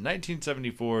in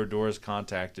 1974, Doris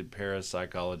contacted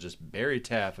parapsychologist Barry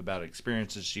Taff about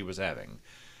experiences she was having.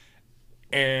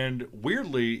 And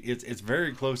weirdly, it's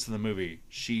very close to the movie.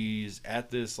 She's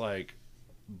at this like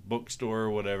bookstore or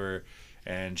whatever,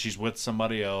 and she's with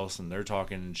somebody else, and they're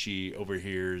talking, and she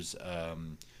overhears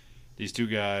these two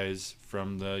guys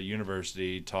from the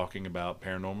university talking about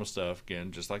paranormal stuff.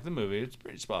 Again, just like the movie, it's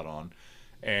pretty spot on.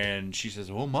 And she says,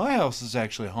 "Well, my house is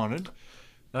actually haunted."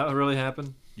 That really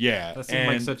happened? Yeah, That seemed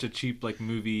like such a cheap like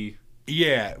movie.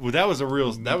 Yeah, well, that was a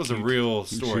real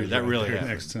story. That really happened.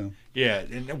 Next to him. Yeah,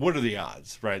 and what are the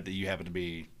odds, right, that you happen to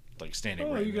be like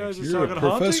standing right you next guys to are You're a talking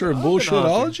professor of haunting?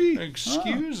 bullshitology?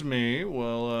 Excuse me.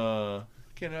 Well,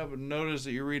 can't help but notice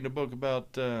that you're reading a book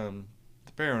about the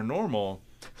paranormal.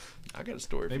 I got a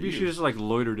story for you. Maybe she just like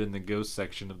loitered in the ghost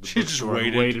section of the She just bookstore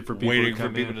and waited for people to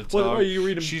come in. to talk. What, are you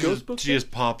reading she ghost just, books? She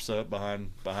just pops up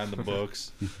behind the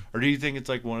books. Or do you think it's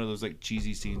like one of those like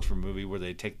cheesy scenes from a movie where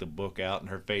they take the book out and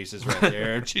her face is right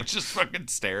there and she's just fucking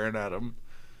staring at him?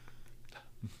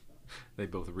 They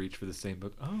both reach for the same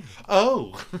book.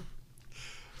 Oh.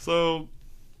 So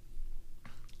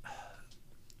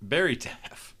Barry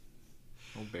Taff.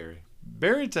 Oh, Barry.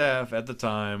 Barry Taff at the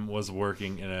time was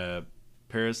working in a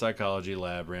parapsychology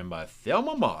lab ran by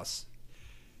Thelma Moss.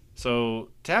 So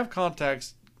Taff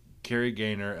contacts Carrie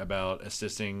Gaynor about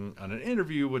assisting on an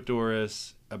interview with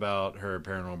Doris about her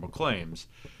paranormal claims.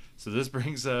 So this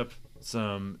brings up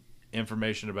some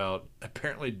information about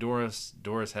apparently Doris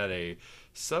had a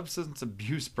substance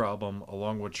abuse problem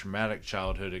along with traumatic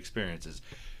childhood experiences.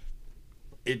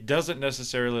 It doesn't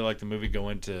necessarily, like the movie, go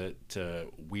into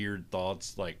weird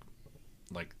thoughts like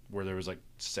where there was like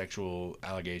sexual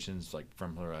allegations like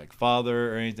from her like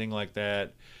father or anything like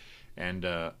that. And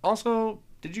also,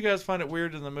 did you guys find it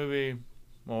weird in the movie?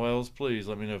 Well, please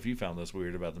let me know if you found this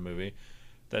weird about the movie.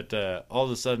 That all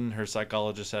of a sudden her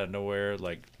psychologist out of nowhere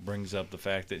like brings up the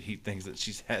fact that he thinks that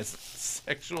she has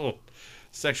sexual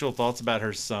thoughts about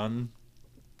her son.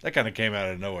 That kind of came out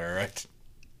of nowhere, right?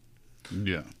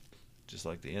 Yeah. Just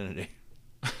like the entity.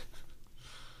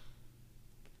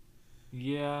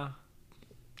 Yeah.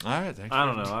 All right, thanks. I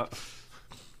don't know.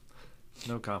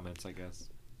 No comments, I guess.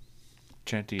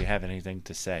 Trent, do you have anything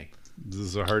to say? This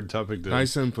is a hard topic to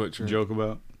Nice input, Trent. joke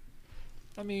about.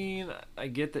 I mean, I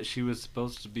get that she was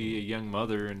supposed to be a young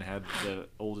mother and had the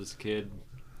oldest kid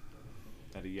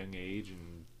at a young age,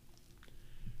 and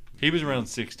He was around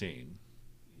 16.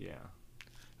 yeah.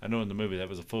 I know in the movie that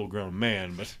was a full-grown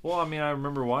man, but Well, I mean, I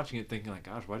remember watching it thinking like,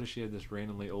 gosh, why does she have this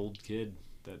randomly old kid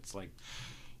that's like,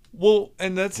 well,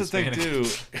 and that's the thing Hispanic.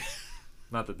 too.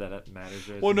 not that matters.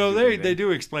 Well, no, they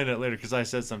do explain it later because I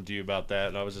said something to you about that,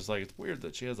 and I was just like, it's weird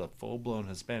that she has a full-blown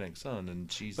Hispanic son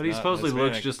and she's. But he not supposedly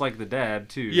Hispanic. looks just like the dad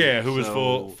too. Yeah, who was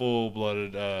so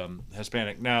full-blooded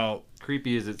Hispanic. Now,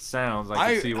 creepy as it sounds,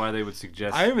 I can see why they would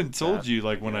suggest. I even told that, you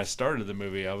like when I guess. started the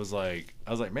movie, I was like,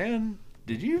 man,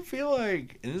 did you feel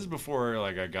like? And this is before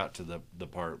like I got to the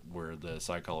part where the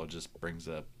psychologist brings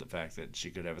up the fact that she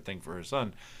could have a thing for her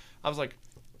son. I was like,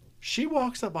 she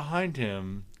walks up behind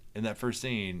him in that first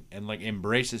scene and like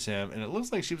embraces him, and it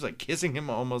looks like she was like kissing him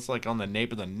almost like on the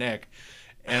nape of the neck.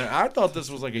 And I thought this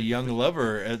was like a young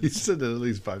lover. He said that at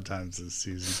least 5 times this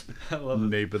season. I love it.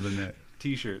 Nape of the neck.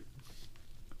 T-shirt.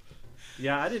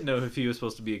 Yeah, I didn't know if he was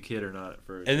supposed to be a kid or not at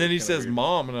first. And then he It's kinda says weird.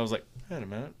 mom, and I was like, wait a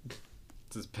minute.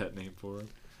 It's his pet name for him.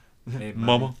 Hey,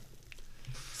 Mama.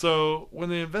 So when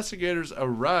the investigators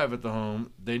arrive at the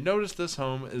home, they notice this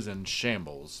home is in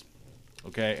shambles.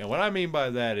 Okay, and what I mean by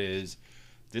that is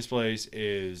this place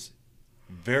is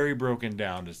very broken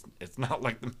down. It's not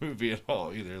like the movie at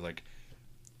all either. Like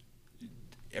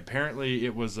apparently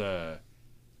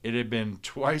it had been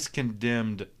twice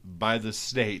condemned by the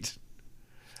state.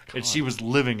 And she was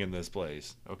living in this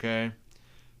place, okay?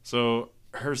 So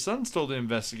her sons told the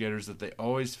investigators that they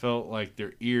always felt like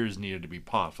their ears needed to be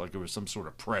popped, like there was some sort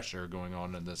of pressure going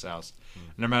on in this house.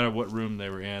 No matter what room they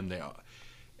were in,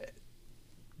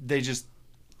 they just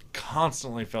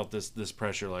constantly felt this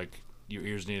pressure, like your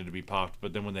ears needed to be popped.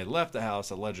 But then when they left the house,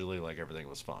 allegedly, like everything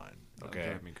was fine. That would Okay,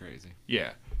 drive me crazy.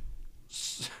 yeah.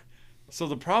 So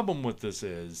the problem with this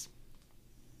is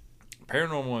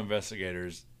paranormal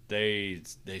investigators, they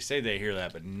say they hear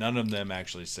that, but none of them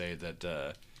actually say that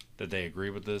that they agree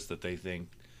with this, that they think,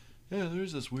 yeah,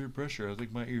 there's this weird pressure. I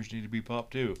think my ears need to be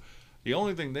popped too. The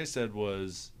only thing they said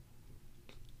was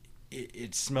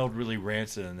it smelled really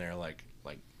rancid in there, like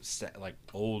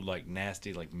old, like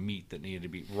nasty, like meat that needed to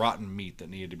be rotten meat that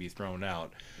needed to be thrown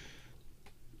out.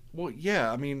 Well,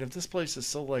 yeah, I mean, if this place is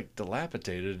so like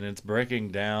dilapidated and it's breaking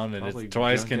down and Probably it's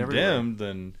twice junk condemned,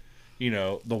 then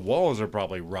the walls are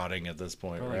probably rotting at this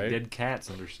point, Probably right? like dead cats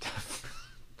under stuff.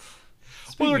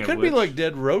 Well, there Speaking could of be which- like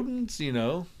dead rodents,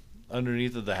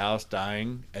 underneath of the house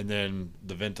dying, and then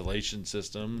the ventilation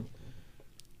system,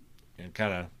 and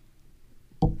kind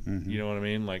of, you know what I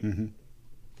mean, like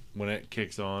when it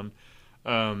kicks on.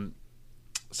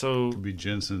 So Could be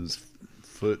Jensen's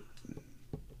foot,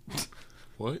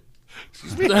 What?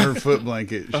 her foot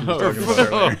blanket. She was talking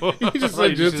about earlier. You just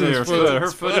Right, said you see Jensen's her foot.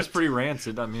 Her foot is pretty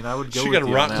rancid. I mean, I would go she with got a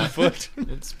you on rotten that. foot.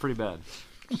 It's pretty bad.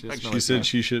 She said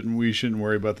we shouldn't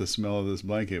worry about the smell of this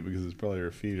blanket because it's probably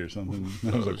her feet or something.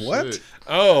 I was like, what? Shit.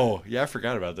 Oh, yeah, I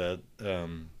forgot about that.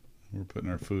 We're putting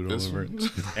our food all This over it. one?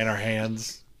 And our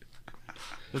hands.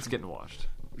 It's getting washed.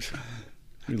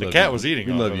 We The love cat you. was eating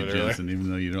We off love of you, it earlier. Jensen, even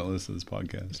though you don't listen to this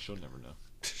podcast. She'll never know.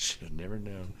 Should have never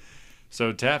known.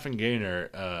 So Taff and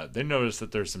Gaynor, they notice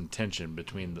that there's some tension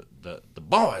between the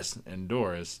boys and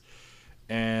Doris,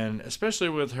 and especially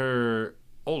with her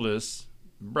oldest,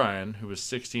 Brian, who was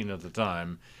 16 at the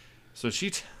time. So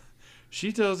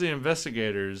she tells the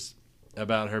investigators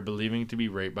about her believing to be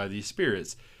raped by these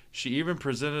spirits. She even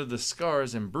presented the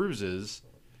scars and bruises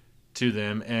to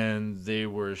them, and they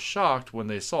were shocked when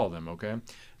they saw them. Okay,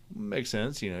 makes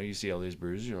sense. You see all these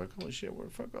bruises, you're like, holy shit, where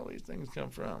the fuck all these things come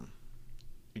from?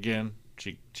 Again,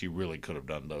 she really could have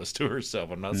done those to herself.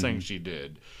 I'm not saying she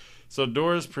did. So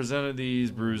Doris presented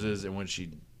these bruises,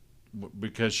 and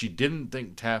because she didn't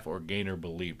think Taff or Gaynor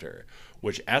believed her,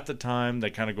 which at the time they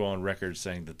kind of go on record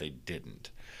saying that they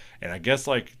didn't. And I guess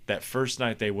like that first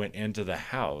night they went into the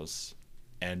house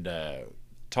and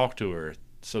talked to her,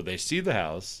 so they see the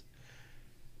house.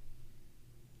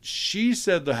 She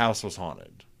said the house was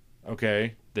haunted,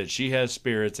 okay? That she has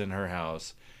spirits in her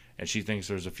house, and she thinks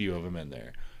there's a few of them in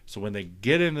there. So when they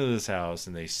get into this house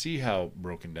and they see how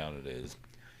broken down it is,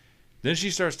 then she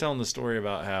starts telling the story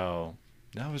about how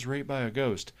I was raped by a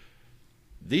ghost.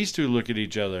 These two look at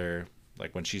each other,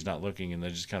 like when she's not looking, and they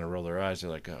just kind of roll their eyes. They're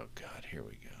like, oh, God, here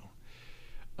we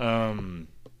go.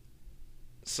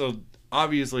 So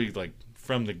obviously, like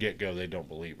from the get-go, they don't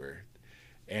believe her.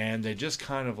 And they just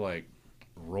kind of like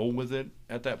roll with it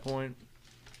at that point.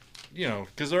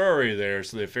 Because they're already there,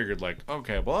 so they figured like,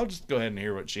 okay, well, I'll just go ahead and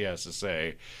hear what she has to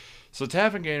say. So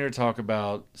Taff and Gaynor talk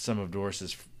about some of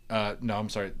Doris's... no, I'm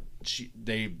sorry.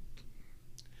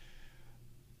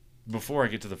 Before I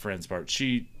get to the friends part,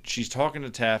 she's talking to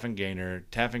Taff and Gaynor.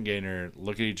 Taff and Gaynor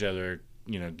look at each other,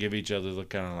 give each other the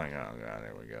kind of like, oh, God,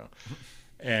 there we go.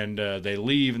 And they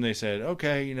leave, and they said,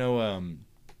 okay,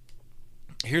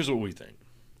 here's what we think.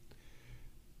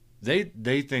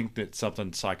 They think that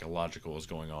something psychological is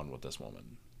going on with this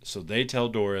woman. So they tell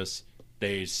Doris,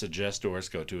 they suggest Doris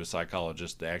go to a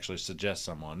psychologist. They actually suggest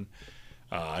someone.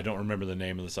 I don't remember the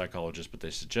name of the psychologist, but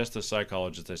they suggest a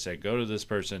psychologist. They say, go to this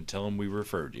person, tell them we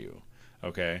referred you.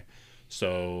 Okay?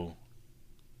 So,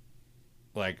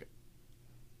 like,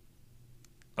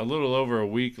 a little over a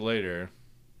week later...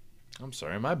 I'm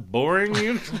sorry, am I boring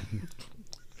you?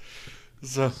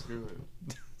 So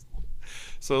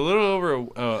a little over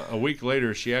a week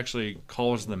later, she actually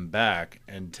calls them back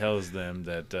and tells them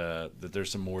that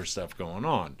there's some more stuff going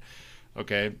on.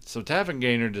 Okay, so Taff and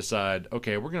Gaynor decide,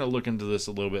 okay, we're going to look into this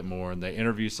a little bit more, and they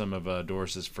interview some of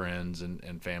Doris's friends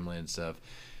and family and stuff.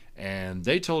 And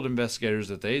they told investigators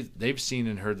that they've seen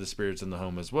and heard the spirits in the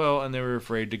home as well, and they were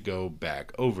afraid to go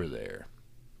back over there.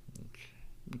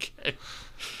 Okay.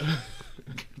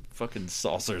 Fucking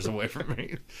saucers away from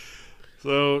me.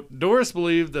 So Doris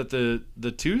believed that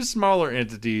the two smaller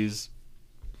entities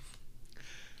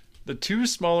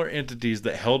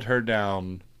that held her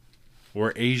down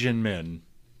were Asian men.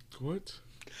 What?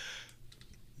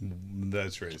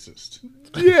 That's racist.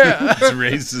 Yeah. That's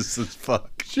racist as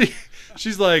fuck.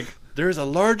 She's like, there's a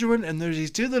large one and there's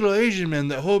these two little Asian men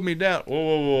that hold me down. Whoa,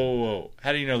 whoa, whoa, whoa.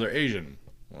 How do you know they're Asian?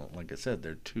 Well, like I said,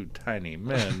 they're two tiny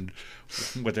men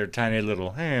with their tiny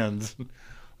little hands.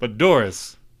 But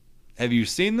Doris, have you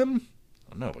seen them?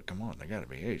 Oh, no, but come on, they gotta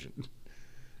be Asian.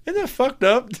 Isn't that fucked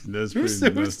up? That's Who pretty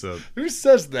says- messed up. Who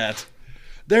says that?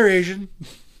 They're Asian.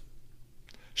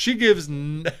 She gives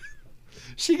nothing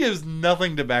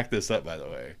to back this up, by the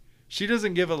way. She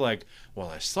doesn't give a like, well,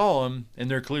 I saw them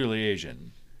and they're clearly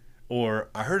Asian. Or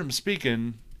I heard them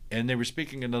speaking, and they were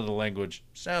speaking another language.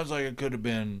 Sounds like it could have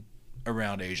been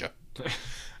around Asia.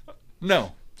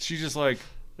 No, she's just like,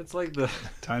 It's like the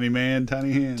Tiny man,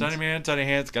 tiny hands. tiny man, tiny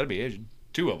hands. Got to be Asian.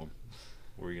 2 of them.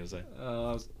 What were you gonna say?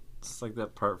 it's like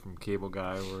that part from Cable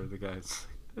Guy where the guy's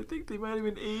I think they might have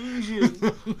been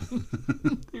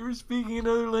Asian. They were speaking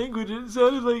another language and it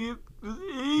sounded like it was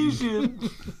Asian.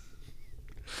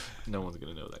 No one's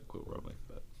gonna know that quote probably,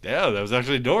 but Yeah, that was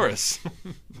actually Doris.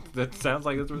 that sounds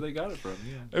like that's where they got it from.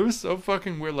 Yeah. It was so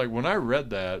fucking weird. Like when I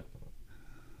read that,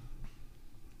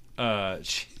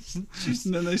 she's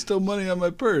And then they stole money on my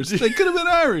purse. They could have been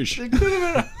Irish. They could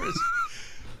have been ours.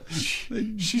 She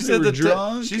They said were the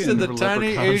drunk she and- said the They were tiny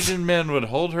leprechauns. Asian men would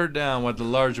hold her down while the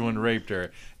large one raped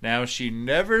her. Now she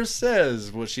never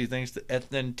says what she thinks the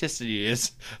ethnicity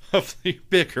is of the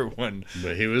bigger one,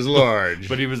 But he was large.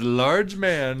 but he was a large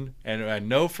man, and I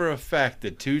know for a fact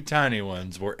the 2 tiny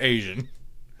ones were Asian.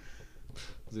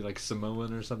 Is he like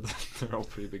Samoan or something? They're all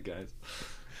pretty big guys.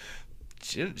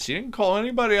 She didn't call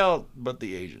anybody out but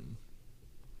the Asian.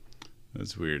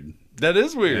 That's weird. That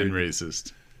is weird. And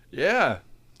racist. Yeah.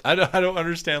 I don't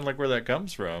understand like where that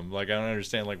comes from. Like I don't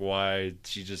understand like why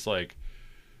she's just like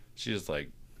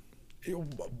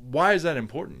why is that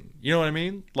important? You know what I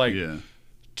mean? Like Yeah.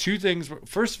 2 things.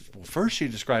 First she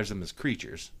describes them as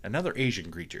creatures, and now they're Asian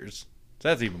creatures. So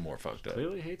that's even more fucked up.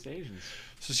 Clearly hates Asians.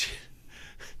 So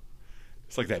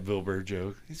it's like that Bill Burr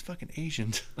joke. These fucking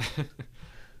Asians.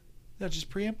 They'll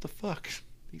just preempt the fuck.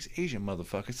 These Asian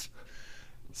motherfuckers.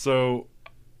 So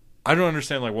I don't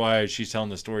understand like why she's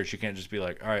telling the story. She can't just be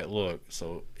like, all right, look,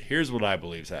 so here's what I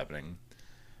believe is happening.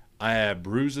 I have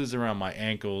bruises around my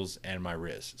ankles and my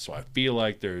wrists. So I feel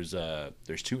like there's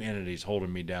 2 entities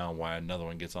holding me down while another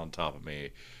one gets on top of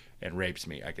me and rapes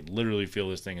me. I could literally feel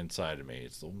this thing inside of me.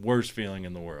 It's the worst feeling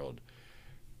in the world.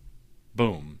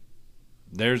 Boom.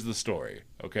 There's the story,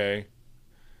 okay?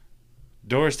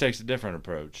 Doris takes a different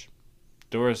approach.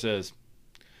 Doris says,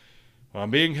 well,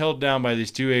 I'm being held down by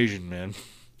these 2 Asian men,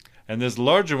 and this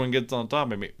larger one gets on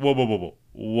top of me. Whoa, whoa, whoa, whoa.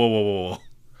 Whoa, whoa, whoa.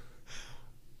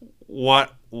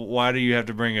 What? Why do you have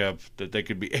to bring up that they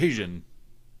could be Asian?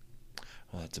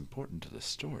 Well, that's important to the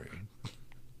story.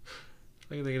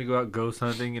 Think they're gonna go out ghost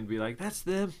hunting and be like, "That's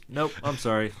them." Nope. I'm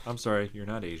sorry. You're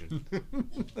not Asian.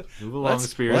 Move along,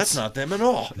 spirits. That's not them at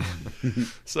all.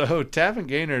 So Taff and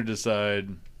Gaynor decide,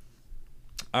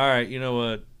 all right, you know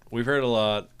what? We've heard a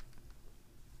lot.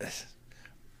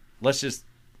 Let's just,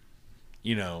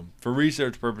 for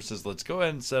research purposes, let's go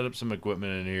ahead and set up some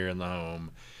equipment in here in the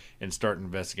home and start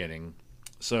investigating.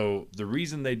 So the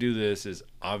reason they do this is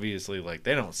obviously, like,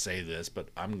 they don't say this, but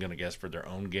I'm going to guess for their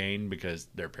own gain because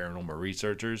they're paranormal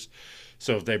researchers.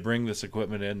 So if they bring this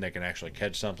equipment in, they can actually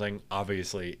catch something.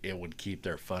 Obviously, it would keep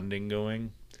their funding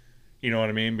going. You know what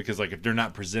I mean? Because, like, if they're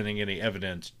not presenting any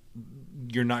evidence,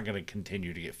 you're not going to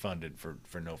continue to get funded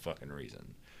for no fucking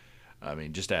reason. I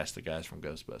mean, just ask the guys from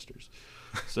Ghostbusters.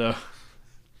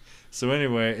 So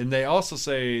anyway, and they also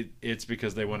say it's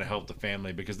because they want to help the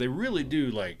family because they really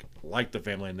do like the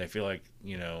family and they feel like,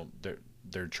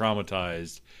 they're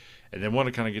traumatized and they want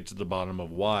to kind of get to the bottom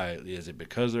of why. Is it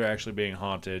because they're actually being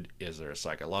haunted? Is there a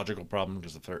psychological problem?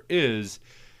 Because if there is,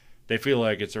 they feel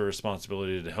like it's a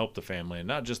responsibility to help the family and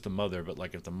not just the mother, but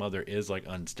like if the mother is like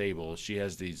unstable, she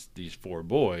has these 4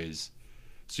 boys.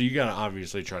 So you got to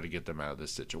obviously try to get them out of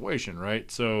this situation,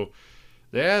 right? So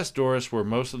they asked Doris where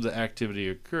most of the activity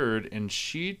occurred, and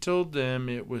she told them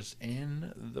it was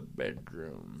in the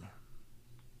bedroom.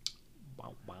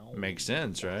 Wow, wow. Makes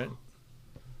sense, right?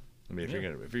 I mean, if you're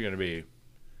gonna be,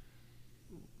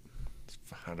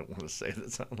 I don't want to say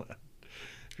this out loud.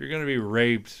 If you're gonna be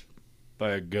raped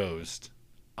by a ghost,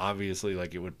 obviously,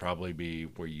 like it would probably be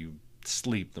where you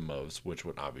sleep the most, which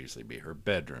would obviously be her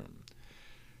bedroom.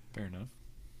 Fair enough.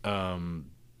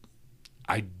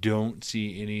 I don't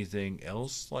see anything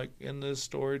else like in this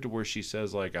story to where she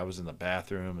says like I was in the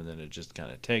bathroom and then it just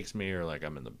kind of takes me, or like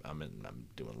I'm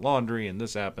doing laundry and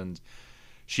this happens.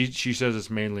 She says it's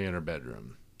mainly in her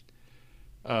bedroom.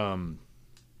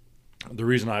 The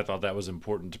reason I thought that was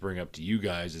important to bring up to you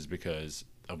guys is because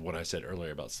of what I said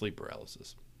earlier about sleep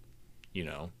paralysis.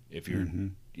 If you're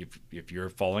if you're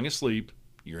falling asleep,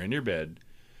 you're in your bed,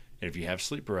 and if you have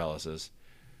sleep paralysis,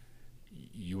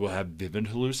 you will have vivid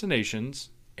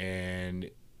hallucinations, and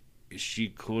she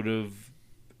could have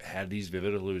had these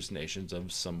vivid hallucinations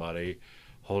of somebody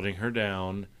holding her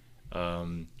down.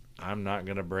 I'm not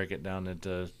going to break it down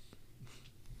into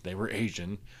they were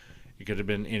Asian. It could have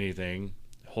been anything.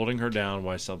 Holding her down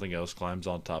while something else climbs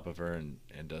on top of her and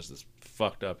does this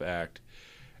fucked up act.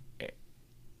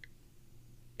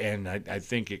 And I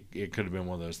think it could have been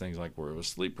one of those things like where it was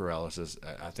sleep paralysis.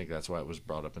 I think that's why it was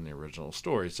brought up in the original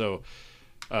story. So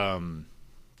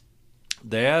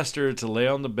they asked her to lay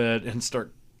on the bed and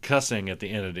start cussing at the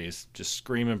entities, just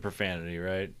screaming profanity,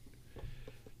 right?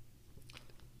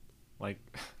 Like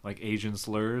Asian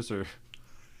slurs or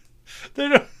They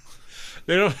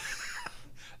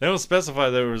don't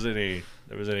specify there was any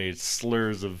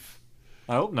slurs of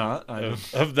I hope not.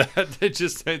 of that. They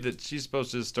just say that she's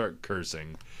supposed to start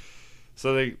cursing.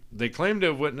 So they claim to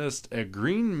have witnessed a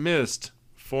green mist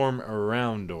form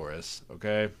around Doris,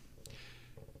 okay?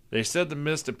 They said the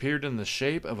mist appeared in the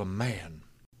shape of a man.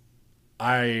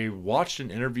 I watched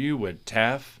an interview with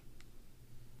Taff.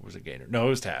 Was it Gaynor? No,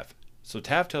 it was Taff. So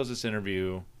Taff tells this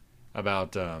interview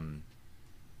about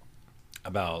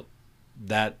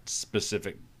that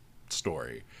specific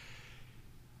story.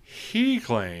 He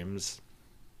claims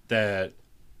that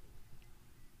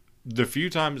a few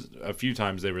times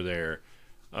they were there,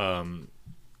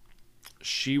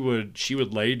 she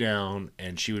would lay down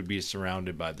and she would be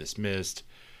surrounded by this mist,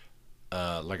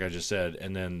 like I just said,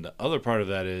 and then the other part of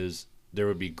that is there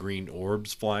would be green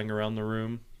orbs flying around the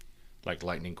room, like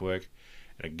lightning quick.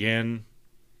 And again,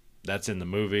 that's in the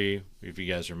movie. If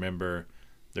you guys remember,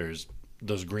 there's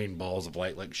those green balls of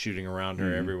light like shooting around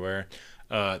her everywhere.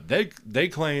 They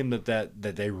claim that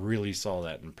they really saw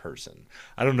that in person.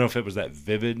 I don't know if it was that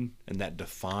vivid and that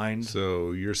defined.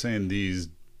 So you're saying these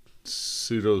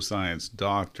pseudoscience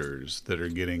doctors that are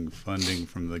getting funding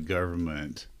from the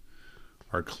government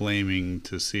are claiming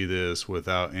to see this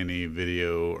without any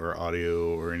video or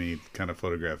audio or any kind of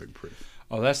photographic proof?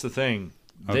 Oh, that's the thing.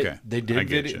 Okay, They I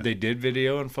get you. They did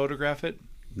video and photograph it.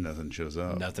 Nothing shows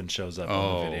up. Nothing shows up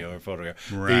on the video or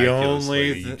photograph.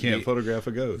 Miraculously, you can't photograph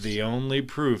a ghost. The only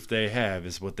proof they have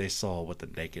is what they saw with the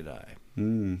naked eye.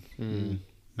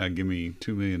 Now give me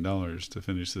 $2 million to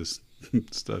finish this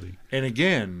study. And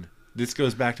again, this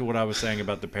goes back to what I was saying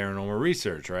about the paranormal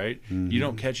research, right? You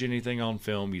don't catch anything on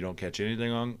film. You don't catch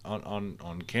anything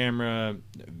on camera,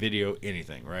 video,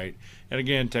 anything, right? And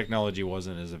again, technology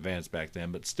wasn't as advanced back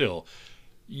then, but still,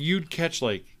 you'd catch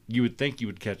you would think you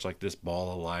would catch like this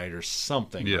ball of light or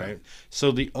something, right?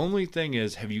 So the only thing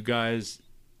is, have you guys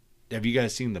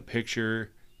seen the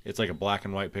picture? It's like a black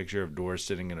and white picture of Doris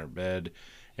sitting in her bed,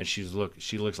 and she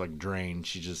looks like drained.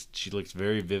 She looks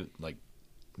very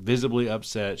visibly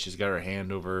upset. She's got her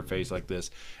hand over her face like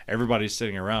this. Everybody's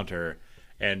sitting around her,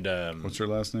 and what's her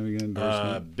last name again?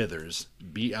 Doris Bithers,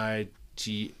 Bithers,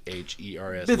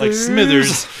 like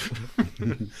Smithers.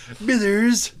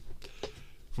 Bithers.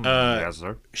 yes,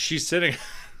 sir. She's sitting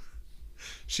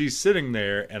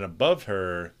there, and above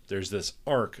her there's this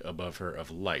arc above her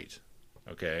of light,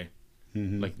 okay,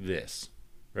 like this,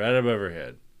 right above her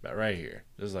head, about right here,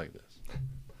 just like this.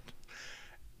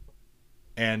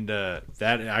 And that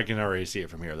I can already see it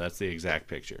from here. That's the exact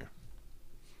picture.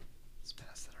 Let's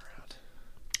pass that around.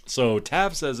 So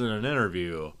Taff says in an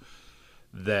interview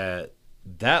that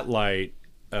light,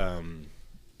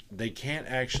 they can't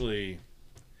actually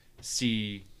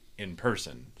see in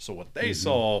person. So what they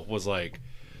saw was like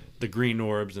the green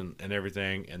orbs and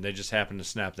everything, and they just happened to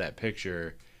snap that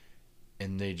picture,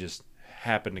 and they just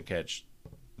happened to catch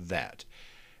that.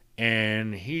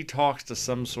 And he talks to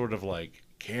some sort of like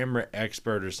camera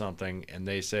expert or something, and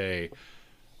they say,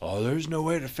 "Oh, there's no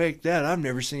way to fake that. I've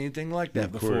never seen anything like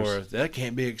that before. That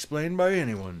can't be explained by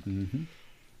anyone."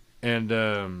 And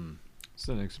It's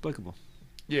inexplicable.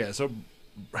 yeah, so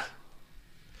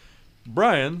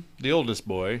Brian, the oldest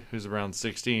boy, who's around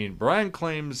 16, Brian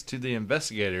claims to the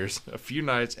investigators a few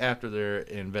nights after their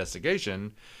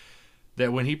investigation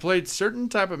that when he played certain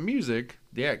type of music,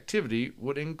 the activity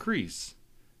would increase.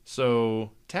 So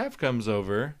Taff comes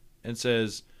over and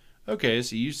says, "Okay,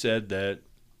 so you said that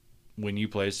when you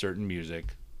play certain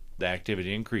music, the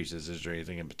activity increases. Is there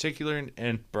anything in particular?"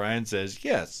 And Brian says,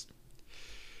 "Yes."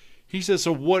 He says,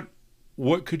 "So what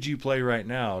could you play right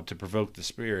now to provoke the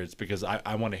spirits? Because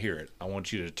I want to hear it. I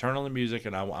want you to turn on the music,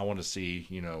 and I want to see,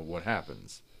 what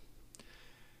happens."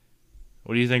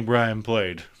 What do you think Brian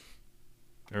played?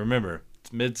 And remember,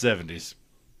 it's mid-70s.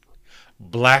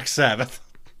 Black Sabbath.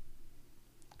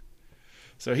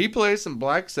 So he plays some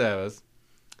Black Sabbath,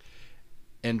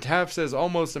 and Taff says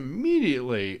almost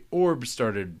immediately orbs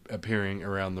started appearing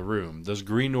around the room. Those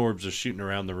green orbs are shooting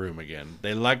around the room again.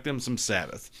 They like them some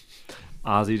Sabbath.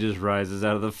 Ozzy just rises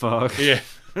out of the fog. Yeah.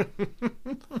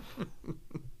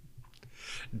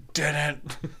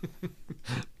 Didn't.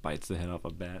 Bites the head off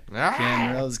a bat.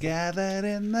 Generals gathered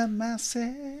in the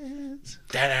masses.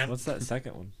 Didn't. What's that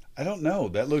second one? I don't know.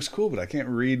 That looks cool, but I can't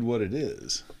read what it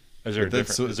is. Is there a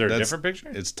different picture?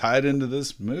 It's tied into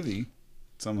this movie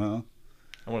somehow.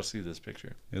 I want to see this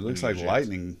picture. It looks Look like at your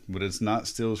lightning, but it's not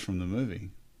stills from the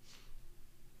movie.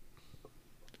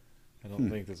 I don't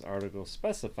think this article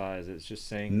specifies. It's just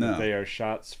saying No. that they are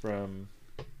shots from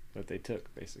that they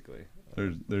took, basically.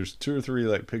 There's 2 or 3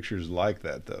 like pictures like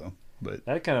that though. But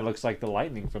That kind of looks like the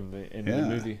lightning from the in the Yeah.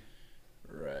 movie.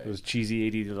 Right. Those cheesy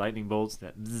 80s lightning bolts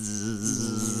that.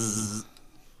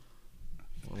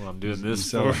 Well, I'm doing you this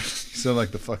sound, for. you sound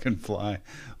like the fucking fly.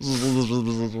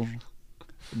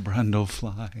 Brundle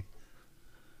Fly.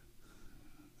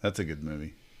 That's a good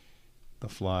movie. The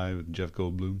Fly with Jeff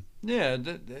Goldblum. Yeah,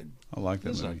 I like that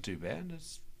that's movie. not too bad.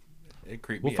 It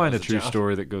creeped We'll me find out a as true child.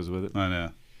 story that goes with it. I know.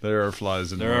 There are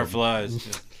flies in There the are world.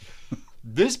 flies.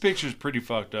 This picture's pretty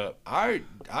fucked up. I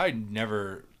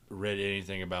never read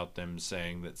anything about them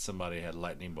saying that somebody had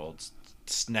lightning bolts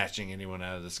snatching anyone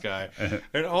out of the sky.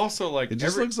 And also, like, It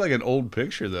just looks like an old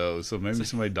picture though, so maybe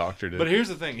somebody doctored it. But here's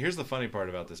the thing. Here's the funny part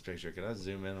about this picture. Can I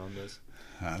zoom in on this?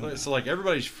 I don't know. So, like,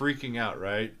 everybody's freaking out,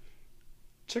 right?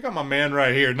 Check out my man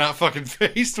right here. Not fucking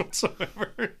phased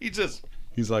whatsoever.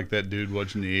 He's like that dude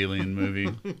watching the Alien movie,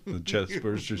 the chest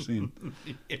burster scene.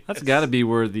 That's got to be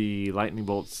where the lightning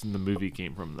bolts in the movie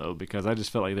came from, though, because I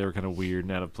just felt like they were kind of weird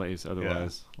and out of place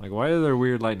otherwise. Like, why are there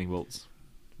weird lightning bolts?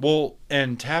 Well,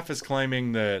 and Taff is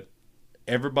claiming that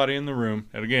everybody in the room,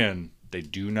 and again, they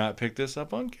do not pick this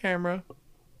up on camera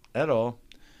at all,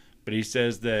 but he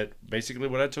says that basically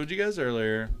what I told you guys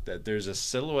earlier, that there's a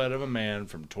silhouette of a man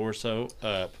from torso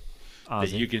up that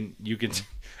Ozzy.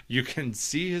 you can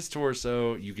see his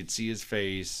torso, you can see his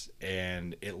face,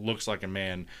 and it looks like a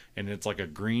man, and it's like a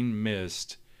green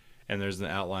mist, and there's an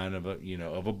outline of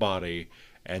a body,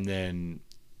 and then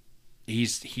he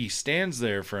stands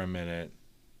there for a minute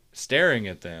staring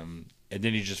at them, and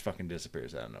then he just fucking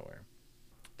disappears out of nowhere.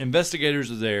 Investigators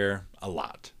are there a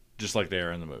lot, just like they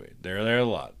are in the movie. They're there a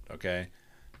lot, okay?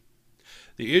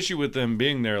 The issue with them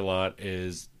being there a lot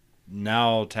is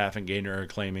now Taff and Gaynor are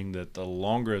claiming that the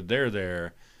longer they're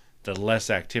there, the less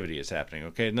activity is happening,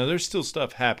 okay? Now, there's still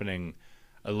stuff happening,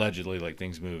 allegedly, like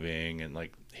things moving and,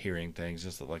 like, hearing things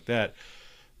and stuff like that.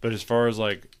 But as far as,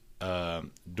 like,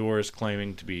 Doris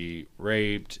claiming to be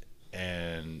raped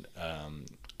and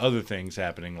other things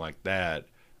happening like that,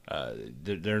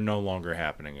 they're no longer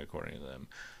happening according to them.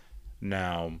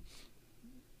 Now,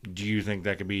 do you think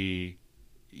that could be,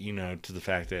 to the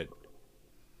fact that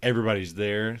everybody's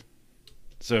there?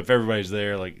 So if everybody's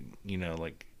there, like, do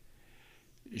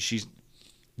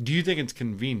you think it's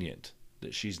convenient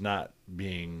that she's not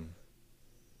being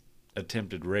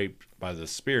attempted raped by the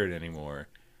spirit anymore?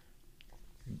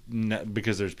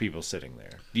 Because there's people sitting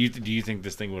there. Do you think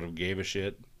this thing would have gave a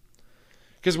shit?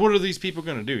 Because what are these people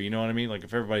going to do? You know what I mean? Like,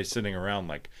 if everybody's sitting around,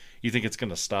 like, you think it's going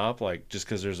to stop? Like, just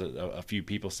because there's a few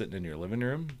people sitting in your living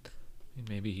room?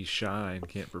 Maybe he's shy and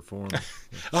can't perform.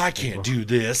 I can't do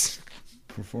this.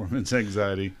 Performance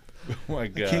anxiety. Oh, my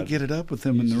God. I can't get it up with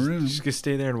him in the room. Just gonna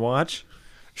stay there and watch.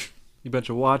 You bunch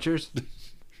of watchers.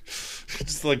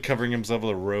 Just, like, covering himself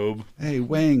with a robe. Hey,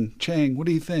 Wang, Chang, what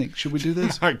do you think? Should we do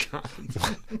this? My God.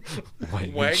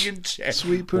 Wagon check.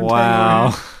 Sweet Poon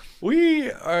Wow.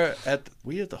 We are at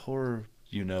the Horror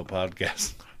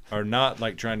podcast are not,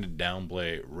 like, trying to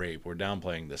downplay rape. We're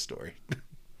downplaying this story.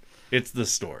 It's the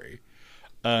story.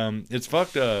 It's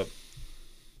fucked up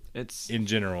It's in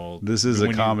general. This is When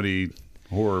a you- comedy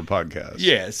horror podcast.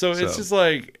 Yeah, so it's just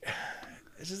like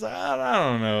I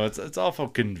don't know. It's awful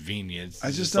convenience. I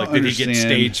It's just like don't that you get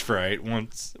understand- stage fright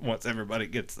once everybody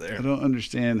gets there. I don't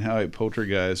understand how a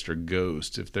poltergeist or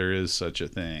ghost, if there is such a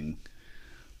thing,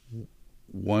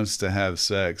 wants to have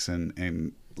sex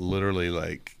and literally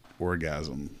like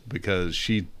orgasm, because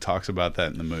she talks about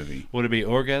that in the movie. Would it be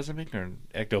orgasmic or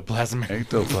ectoplasmic?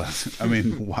 Ectoplasm. I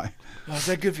mean, why? Oh, is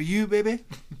that good for you, baby?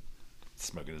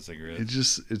 Smoking a cigarette.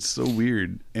 It's so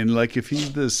weird. And like, if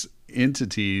he's this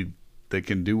entity that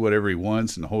can do whatever he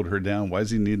wants and hold her down, why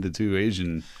does he need the 2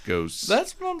 Asian ghosts?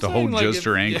 That's what I'm to saying. hold like, just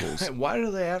her ankles. Why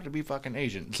do they have to be fucking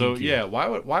Asian? So Kinky. yeah, why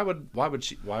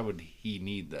would he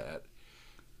need that?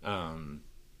 And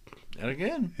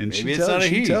again, And maybe it's not a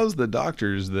she he. tells the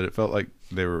doctors that it felt like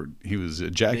he was He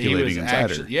ejaculating was inside her,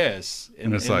 actually, yes, in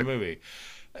And it's the like- movie.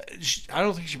 I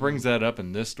don't think she brings that up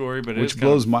in this story, but which it's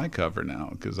blows my cover now,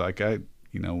 because like me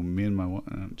and my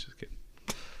I'm just kidding.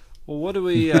 well. What do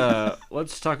we?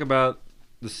 Let's talk about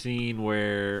the scene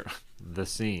where The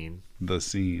scene.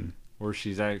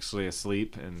 she's actually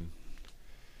asleep and.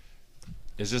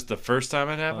 Is this the first time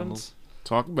it happens?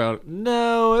 Talk about it.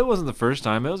 No, it wasn't the first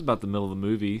time. It was about the middle of the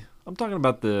movie. I'm talking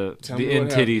about the Tell me in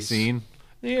what titty happens. scene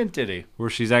The entity. where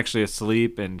she's actually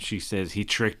asleep and she says he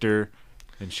tricked her,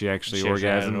 and she actually She actually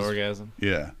had an orgasms. orgasm.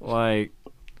 Yeah. Like,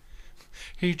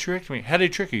 He tricked me. How'd he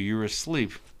trick you? You were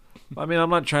asleep. I mean, I'm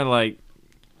not trying to like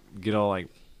get all like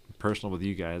personal with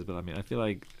you guys, but I mean, I feel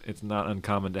like it's not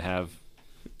uncommon to have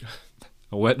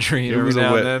a wet dream every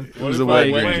now and then. What was if a wet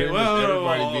I went dream. dream with Whoa.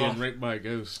 everybody being raped by a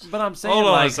ghost? But I'm saying, Hold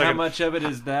on a like, how second. much of it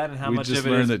is that, and how We much just of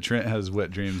it learned is that Trent has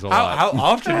wet dreams a lot. How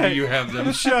often do you have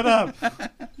them? Shut up!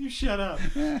 You shut up.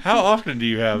 How often do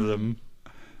you have them?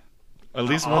 At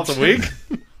least How once a often?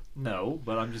 week? No,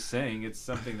 but I'm just saying it's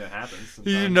something that happens.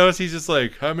 You sometimes. notice he's just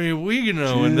like, I mean, we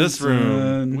know in this room.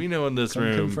 Jensen, We know in this Come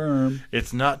room. confirm.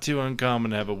 It's not too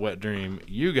uncommon to have a wet dream.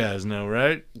 You guys know,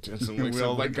 right? Jensen wakes We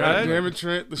all up like, look God good. damn it,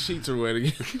 Trent, the sheets are wet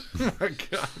again. Oh my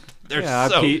God. They're Yeah,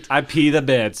 so... I pee the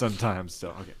bed sometimes. So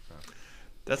okay.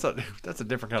 That's a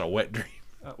different kind of wet dream.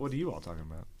 What are you all talking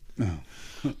about?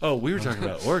 Oh, we were talking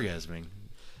about orgasming.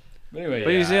 But anyway, But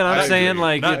you see what I'm I saying? agree.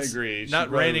 Like, Not- I it's agree. She not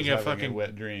probably raining was a having fucking-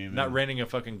 wet dream. Not raining a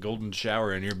fucking golden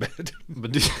shower in your bed.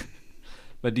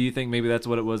 but do you think maybe that's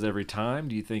what it was every time?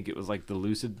 Do you think it was like the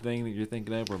lucid thing that you're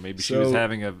thinking of, or maybe she was So,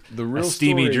 having a the real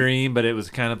steamy story- dream, but it was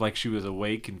kind of like she was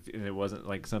awake and it wasn't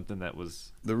like something that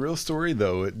was. The real story,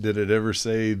 though, did it ever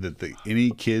say that any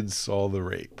kids saw the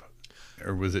rape,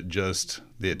 or was it just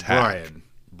the attack?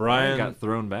 Brian got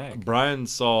thrown back. Brian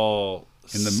saw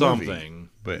In the movie. something.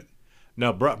 But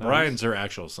No, Brian's her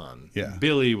actual son. Yeah.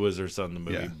 Billy was her son in the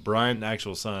movie. Yeah. Brian, the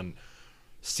actual son,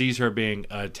 sees her being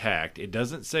attacked. It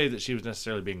doesn't say that she was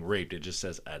necessarily being raped. It just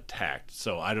says attacked.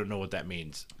 So I don't know what that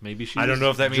means. Maybe she. I don't know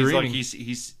if that means dreaming.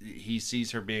 like he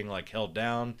sees her being like held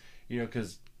down, you know,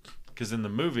 because in the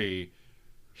movie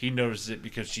he notices it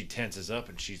because she tenses up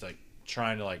and she's like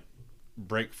trying to like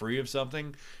break free of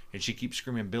something, and she keeps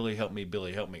screaming, "Billy, help me!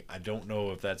 Billy, help me!" I don't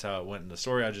know if that's how it went in the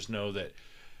story. I just know that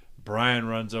Brian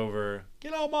runs over,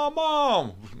 "Get out, my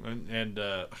mom!" and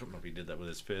I don't know if he did that with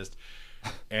his fist.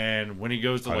 And when he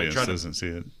goes to like audience try to, doesn't see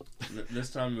it.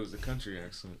 This time it was a country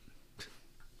accent.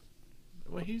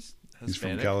 well, he's He's from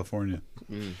Hispanic. California.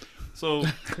 So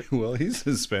Well, he's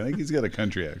Hispanic. He's got a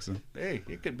country accent. hey,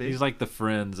 it could be. He's like the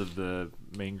friends of the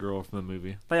main girl from the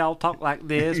movie. They all talk like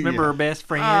this. Remember Yeah. her best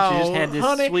friend? She just had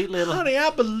this sweet little honey,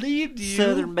 I believed you.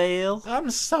 Southern belle.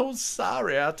 I'm so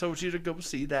sorry. I told you to go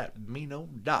see that mean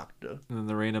old doctor. And then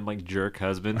the random like jerk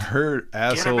husband. Her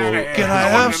asshole. Can I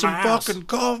have some fucking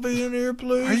coffee in here,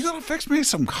 please? Are you gonna fix me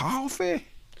some coffee?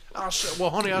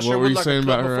 Well, honey, I What sure were would you like a saying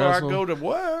cup about her before asshole? I go to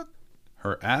work.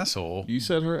 Her asshole. You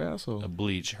said her asshole. A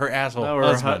bleach. Her asshole No,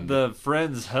 husband. the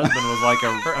friend's husband was like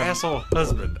a. her asshole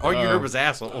husband. All you heard was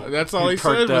asshole. That's all he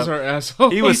perked said was up. her asshole.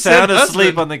 He was said sound asleep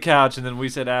husband. on the couch, and then we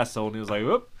said asshole, and he was like,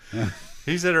 "Whoop."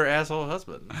 He said her asshole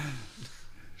husband.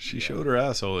 She showed her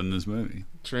asshole in this movie.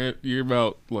 Trent, you're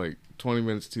about like 20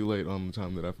 minutes too late on the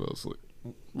time that I fell asleep.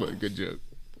 But good joke.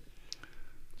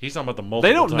 He's talking about the multiple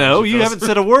They don't times know. he You fell haven't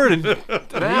said a word in an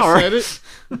You hour. said it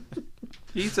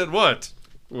He said what?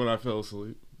 when I fell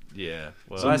asleep. Yeah.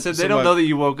 Well, So I said they So don't my- know that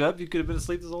you woke up. You could have been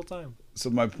asleep this whole time. So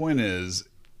my point is,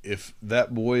 if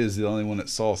that boy is the only one that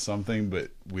saw something,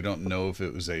 but we don't know if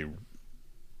it was a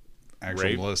actual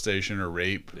Rape? molestation or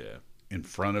rape yeah. in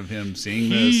front of him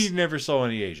seeing He this. never saw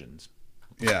any Asians.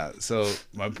 Yeah. So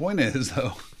my point is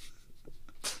though.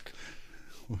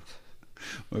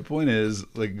 My point is,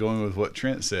 like, going with what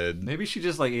Trent said, Maybe she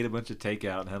just like ate a bunch of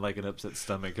takeout and had like an upset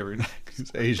stomach every night.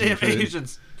 it's Asian Damn food.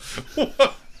 Asians.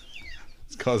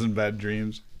 It's causing bad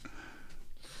dreams.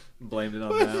 Blamed it on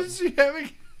What is that. she having?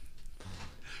 Is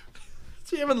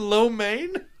she having lo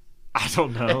mein I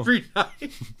don't know. every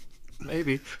night?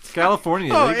 Maybe it's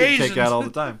California. Oh, They get Asians. takeout all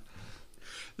the time.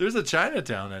 There's a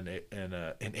Chinatown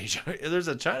in Asia. There's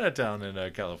a Chinatown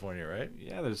in California, right?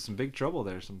 Yeah, there's some big trouble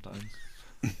there sometimes.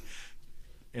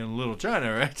 In Little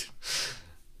China, right?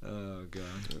 Oh god.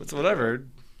 That's what I've heard.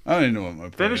 I don't even know what my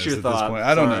point Finish is your at thought. this point.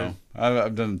 I don't Sorry. know.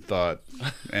 I've done thought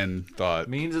and thought.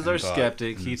 Means is and our thought,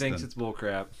 skeptic. and He thinks done. it's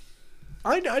bullcrap.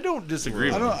 I don't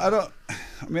disagree. I don't.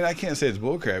 I mean, I can't say it's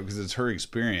bullcrap because it's her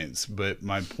experience. But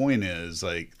my point is,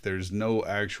 like, there's no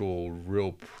actual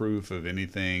real proof of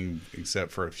anything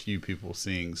except for a few people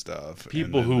seeing stuff.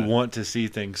 People and then who the- want to see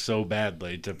things so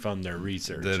badly to fund their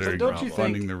research. that is are the Don't you problem.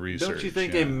 funding think? the research. Don't you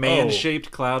think yeah. a man-shaped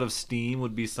cloud of steam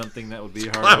would be something that would be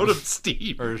hard? Cloud of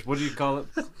steam. or what do you call it?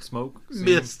 Smoke? Steam?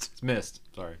 Mist. It's mist.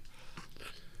 Sorry.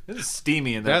 It's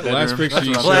steamy in that That last bedroom. picture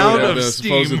you That's showed what I'm Cloud of of the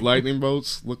steam. supposed lightning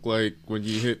bolts look like when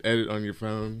you hit edit on your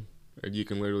phone and you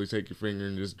can literally take your finger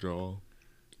and just draw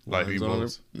lightning lines on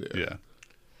bolts. it.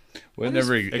 Yeah. Well, it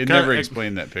never. It, kinda- never it-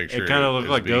 explained that picture. It kind of looked as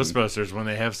like being- Ghostbusters when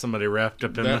they have somebody wrapped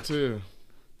up in That the too.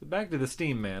 Back to the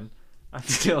steam, man. I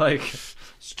feel like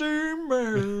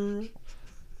steamer.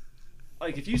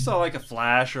 like if you saw like a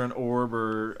flash or an orb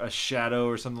or a shadow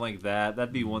or something like that,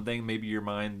 that'd be one thing. Maybe your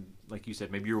mind like you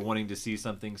said, maybe you're wanting to see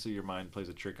something, so your mind plays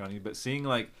a trick on you. But seeing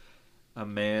like a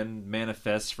man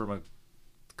manifest from a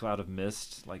cloud of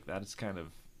mist like that, it's kind of,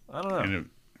 I don't know. And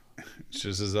it's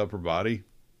just his upper body.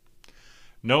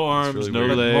 No arms, really no weird.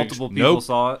 But legs, multiple people no,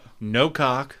 saw it. no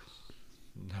cock,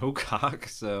 No cock,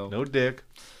 so no dick,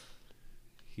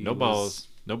 he no was-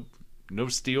 balls, no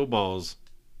steel balls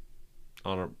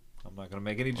on a. I'm not gonna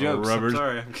make any jokes. rubber- I'm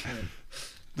sorry. I'm kidding.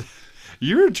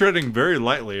 You're treading very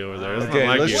lightly over there. It's Okay, not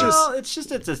like let's you. just- Well,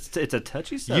 it's a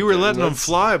touchy subject. You were letting them Let's-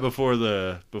 fly before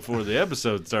the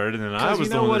episode started, and then I 'cause was you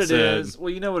the know one what that it said is.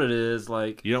 Well, you know what it is.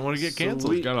 Like you don't want to get So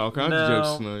canceled. we- Got all kinds No. of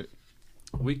jokes tonight.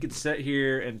 we could sit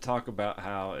here and talk about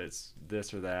how it's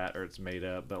this or that or it's made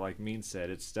up, but like Mean said,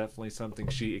 it's definitely something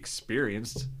she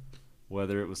experienced,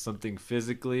 whether it was something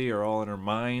physically or all in her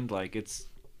mind. Like it's,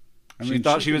 I she mean,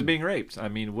 thought she was could- being raped. I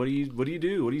mean, what do you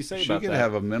do? What do you say She about could that?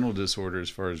 have a mental disorder as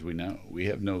far as we know. We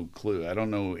have no clue. I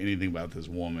don't know anything about this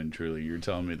woman, truly. You're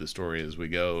telling me the story as we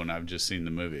go, and I've just seen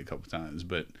the movie a couple times.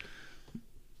 But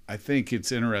I think it's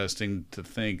interesting to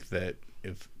think that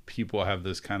if people have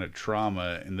this kind of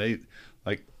trauma, and they,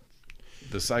 like,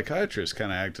 the psychiatrist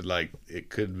kind of acted like it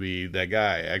could be, that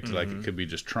guy acted like it could be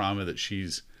just trauma that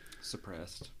she's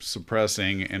suppressed.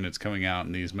 suppressing, and it's coming out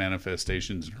in these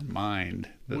manifestations in her mind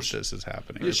that this is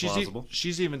happening. Yeah, plausible.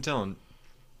 she's even telling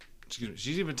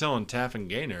Taff and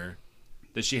Gaynor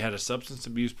that she had a substance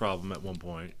abuse problem at one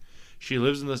point. She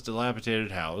lives in this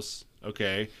dilapidated house.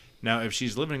 Okay, now if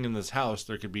she's living in this house,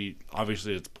 there could be,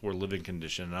 obviously it's poor living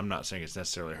condition. And I'm not saying it's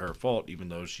necessarily her fault, even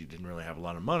though she didn't really have a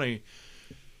lot of money.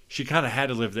 She kind of had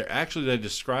to live there. Actually, they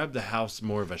described the house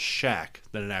more of a shack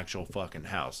than an actual fucking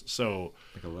house. So,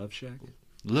 Like a love shack.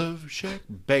 love shack,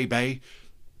 baby.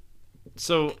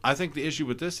 So I think the issue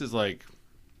with this is like,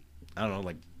 I don't know,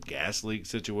 like gas leak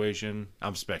situation.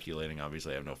 I'm speculating.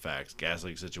 Obviously, I have no facts. Gas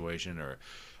leak situation, or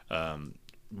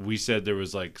we said there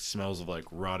was like smells of like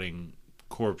rotting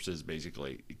corpses.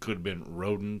 Basically, it could have been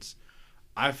rodents.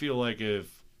 I feel like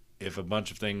if a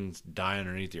bunch of things die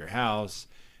underneath your house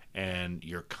and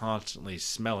you're constantly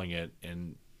smelling it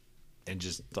and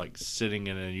just like sitting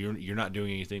in it, and you're not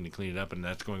doing anything to clean it up, and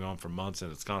that's going on for months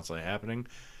and it's constantly happening,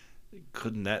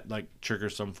 couldn't that like trigger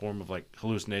some form of like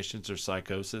hallucinations or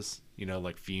psychosis,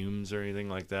 like fumes or anything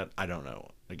like that? I don't know,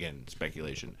 again,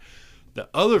 speculation. The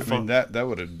other I mean, that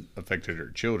would have affected her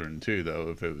children too, though,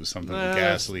 if it was something with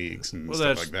gas leaks and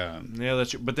stuff like that. Yeah,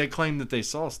 that's true. But they claimed that they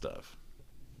saw stuff.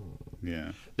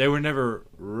 Yeah. They were never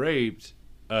raped,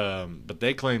 but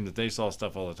they claimed that they saw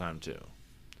stuff all the time too.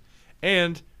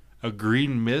 And a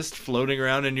green mist floating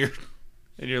around in your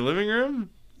living room?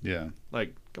 Yeah.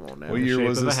 Like, come on now. What year Shape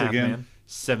was of a this Half again? Man.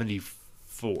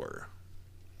 74.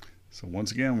 So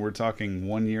once again, we're talking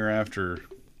 1 year after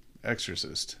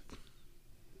Exorcist.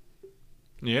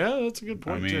 Yeah, that's a good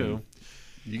point too.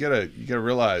 You gotta Mm-hmm.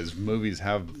 realize movies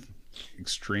have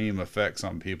extreme effects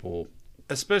on people,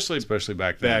 Especially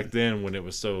back then. back then when it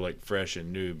was so like fresh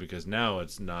and new, because now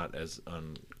it's not as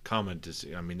uncommon to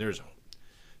see. I mean, there's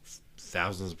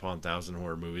thousands upon thousands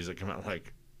horror movies that come out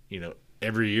like,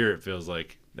 every year. It feels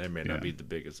like they may not Yeah. be the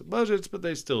biggest of budgets, but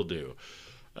they still do.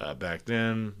 Back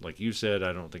then, like you said,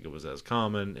 I don't think it was as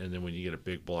common. And then when you get a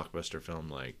big blockbuster film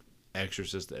like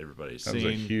Exorcist that everybody's That was a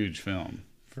seen, huge film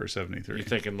for '73. you're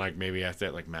thinking like maybe after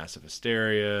that like massive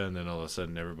hysteria, and then all of a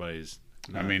sudden everybody's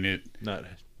I mean, it not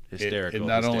hysterical. It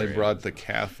not only hysteria. brought the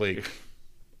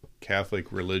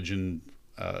Catholic religion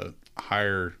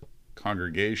higher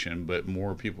congregation, but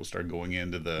more people started going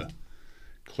into the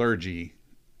clergy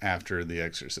after The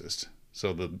Exorcist.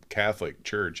 So the Catholic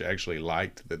Church actually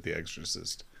liked that The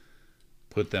Exorcist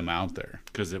put them out there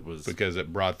because it was because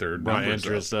it brought their brought numbers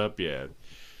interest up. up.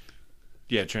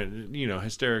 Yeah,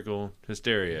 hysterical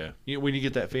hysteria. When you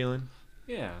get that feeling,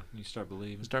 Yeah, you start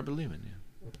believing. start believing.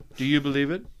 Yeah. Do you believe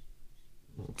it?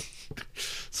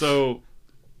 So,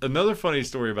 another funny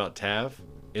story about Taff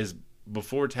is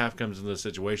before Taff comes into this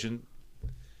situation,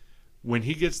 when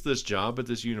he gets this job at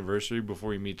this university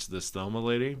before he meets this Thelma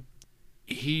lady,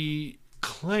 he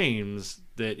claims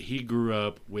that he grew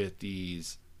up with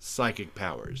these psychic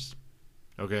powers.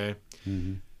 Okay?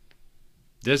 Mm-hmm.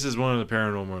 This is one of the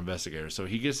paranormal investigators. So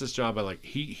he gets this job by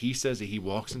he says that he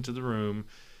walks into the room,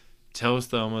 tells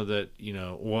Thelma that,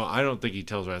 well, I don't think he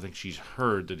tells her. I think she's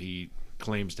heard that he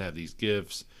claims to have these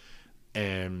gifts.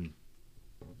 And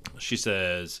she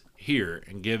says, here,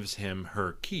 and gives him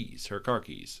her keys, her car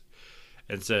keys,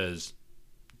 and says,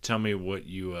 tell me what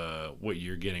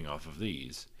you're getting off of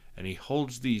these. And he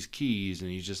holds these keys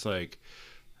and he's just like,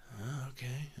 oh,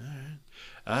 okay, all right.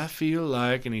 I feel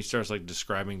like, and he starts like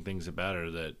describing things about her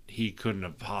that he couldn't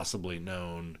have possibly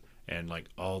known, and like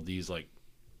all these like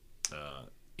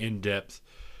in-depth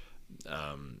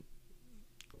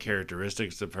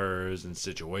characteristics of hers and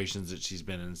situations that she's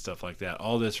been in and stuff like that.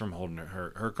 All this from holding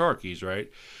her car keys, right?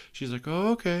 She's like, oh,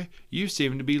 okay, you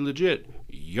seem to be legit.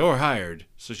 You're hired.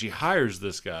 So she hires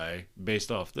this guy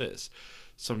based off this.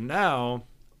 So now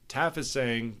Taff is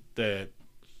saying that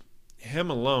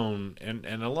him alone, and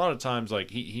a lot of times,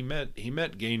 like he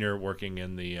met Gaynor working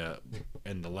in the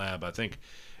lab. I think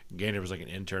Gaynor was like an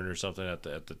intern or something at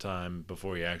the time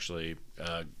before he actually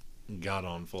got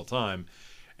on full time.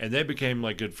 And they became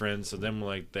like good friends. So then,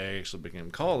 like, they actually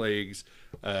became colleagues.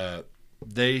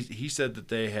 He said that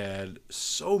they had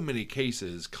so many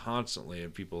cases constantly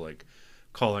of people like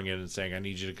calling in and saying, "I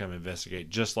need you to come investigate,"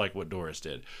 just like what Doris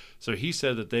did. So he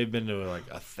said that they've been to like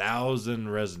 1,000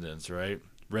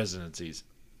 residencies,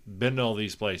 been to all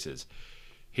these places.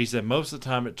 He said most of the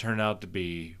time it turned out to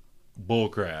be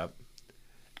bullcrap.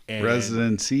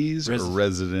 Residencies or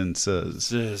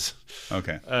residences?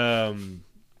 Okay.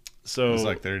 So it's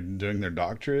like they're doing their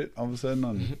doctorate all of a sudden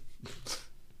on.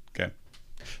 Okay.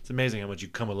 It's amazing how much you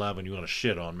come alive when you want to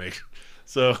shit on me.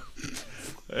 So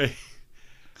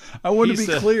I want to be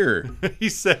clear. He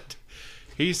said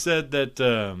that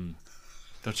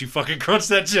don't you fucking crunch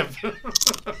that chip.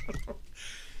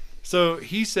 So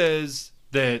he says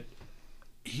that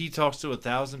he talks to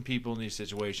 1,000 people in these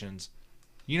situations.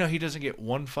 You know, he doesn't get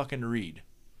one fucking read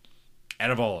out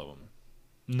of all of them.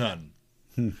 None.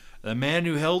 The man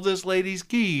who held this lady's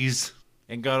keys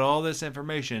and got all this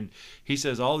information, he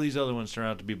says all these other ones turn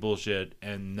out to be bullshit,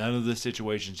 and none of the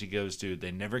situations he goes to, they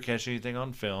never catch anything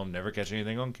on film, never catch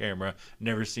anything on camera,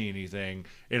 never see anything.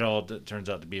 It all turns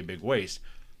out to be a big waste.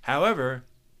 However,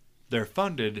 they're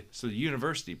funded, so the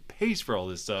university pays for all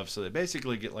this stuff, so they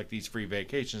basically get like these free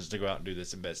vacations to go out and do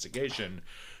this investigation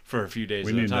for a few days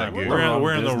at a time.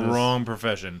 We're in the wrong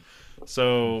profession.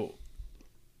 So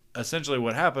essentially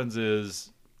what happens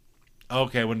is,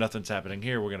 okay, when nothing's happening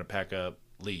here, we're going to pack up,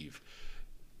 leave.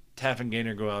 Taff and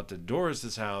Gaynor go out to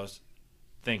Doris's house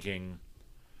thinking,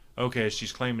 okay,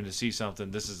 she's claiming to see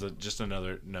something. This is just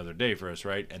another day for us,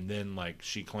 right? And then like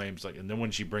she claims like, and then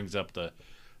when she brings up the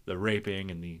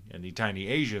raping and the tiny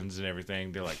Asians and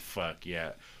everything, they're like, fuck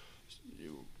yeah.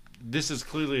 This is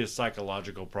clearly a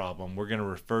psychological problem. We're going to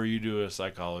refer you to a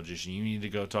psychologist and you need to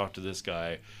go talk to this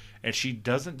guy. And she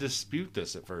doesn't dispute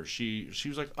this at first. She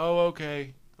was like, oh,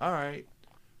 okay. All right.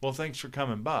 Well, thanks for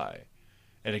coming by.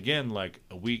 And again, like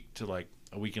a week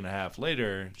and a half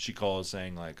later, she calls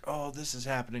saying like, oh, this is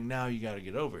happening now. You got to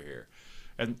get over here.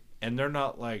 And they're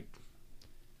not like,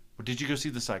 well, did you go see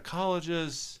the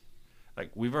psychologist? Like,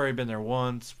 we've already been there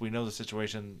once. We know the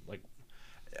situation. Like,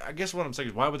 I guess what I'm saying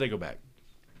is, why would they go back?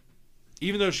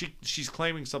 Even though she's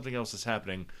claiming something else is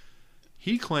happening,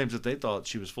 he claims that they thought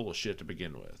she was full of shit to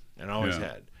begin with and always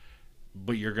had.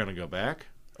 But you're going to go back?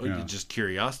 Just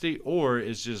curiosity, or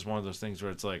it's just one of those things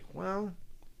where it's like, well,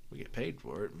 we get paid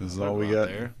for it. This is all we got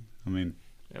there. I mean,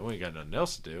 we ain't got nothing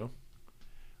else to do.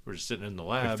 We're just sitting in the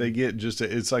lab. If they get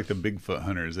it's like the Bigfoot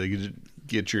hunters. They could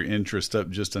get your interest up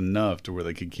just enough to where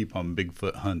they could keep on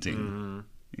Bigfoot hunting. Mm-hmm.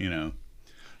 You know,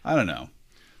 I don't know.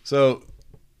 So,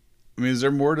 I mean, is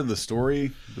there more to the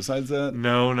story besides that?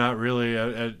 No, not really.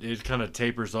 It kind of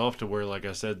tapers off to where, like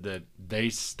I said, that they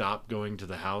stopped going to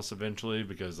the house eventually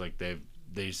because, like,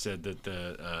 they said that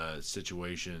the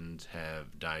situations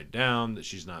have died down, that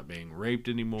she's not being raped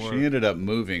anymore. She ended up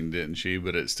moving, didn't she?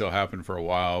 But it still happened for a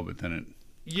while, but then it...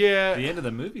 Yeah. The end of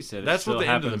the movie said that's what the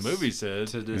end of the movie said.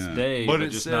 To this day, but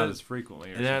just not as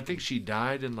frequently. And I think she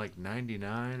died in like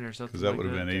 99 or something. Because that would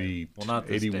have been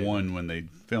 81 when they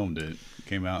filmed it. It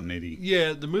came out in 80.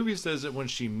 Yeah, the movie says that when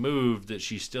she moved, that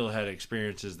she still had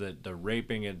experiences, that the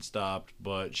raping had stopped,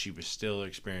 but she was still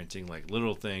experiencing like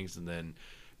little things, and then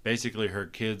basically her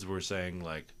kids were saying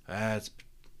like, it's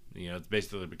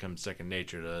basically become second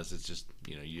nature to us. It's just,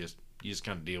 you just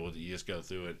kind of deal with it. You just go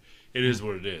through it. It is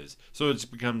what it is. So it's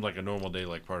become like a normal day,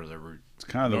 like part of their routine. It's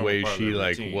kind of the way she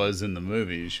like was in the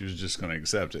movie. She was just going to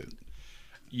accept it.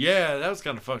 Yeah, that was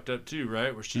kind of fucked up too,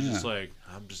 right? Where she's just like,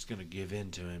 I'm just going to give in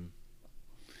to him.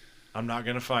 I'm not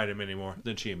going to fight him anymore.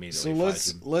 Then she immediately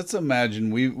fights him. Let's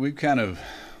imagine we've kind of,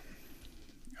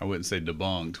 I wouldn't say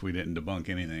debunked. We didn't debunk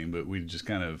anything, but we just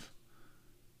kind of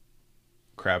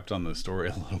crapped on the story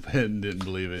a little bit and didn't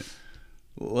believe it.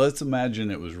 Let's imagine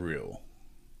it was real.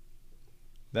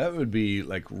 That would be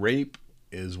like, rape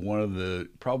is one of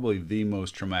probably the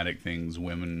most traumatic things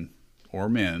women or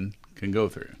men can go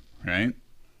through, right?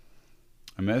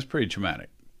 I mean, that's pretty traumatic.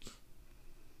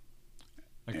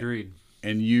 Agreed.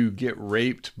 And you get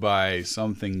raped by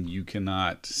something you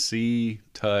cannot see,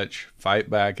 touch, fight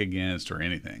back against, or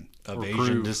anything. Of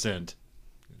Asian descent.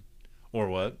 Or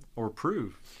what? Or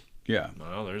prove. Yeah.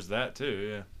 Well, there's that too,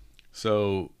 yeah.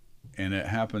 So, and it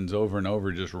happens over and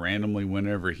over just randomly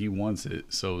whenever he wants it.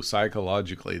 So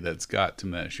psychologically, that's got to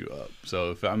mess you up.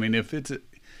 So if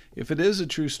it is a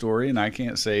true story, and I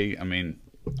can't say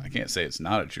it's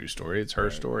not a true story. It's her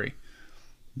story.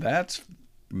 That's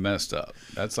messed up.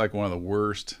 That's like one of the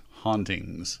worst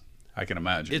hauntings I can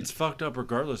imagine. It's fucked up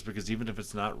regardless, because even if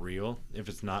it's not real, if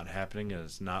it's not happening and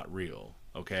it's not real,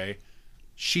 okay?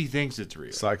 She thinks it's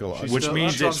real. Psychological. Which Still-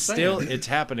 means that's what I'm saying. it's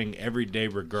happening every day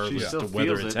She regardless still to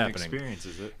whether feels it's it and happening.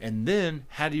 experiences it. And then,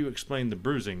 how do you explain the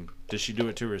bruising? Does she do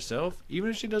it to herself?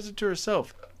 Even if she does it to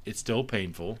herself, it's still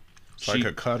painful. It's like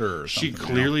a cutter or She something.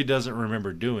 clearly doesn't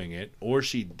remember doing it, or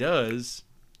she does,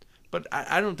 but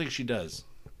I don't think she does.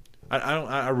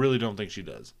 I really don't think she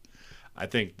does. I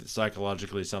think that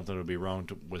psychologically something would be wrong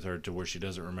with her to where she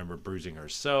doesn't remember bruising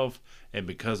herself, and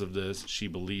because of this, she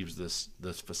believes this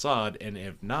facade. And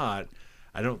if not,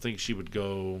 I don't think she would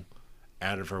go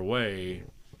out of her way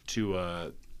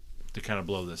to kind of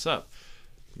blow this up.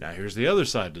 Now, here's the other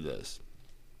side to this.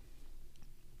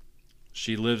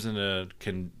 She lives in a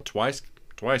twice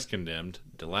condemned,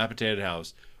 dilapidated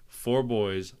house, 4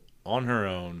 boys on her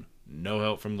own, no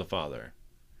help from the father.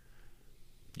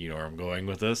 You know where I'm going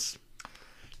with this?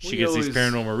 She gets these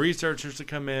paranormal researchers to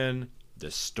come in.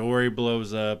 The story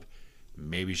blows up.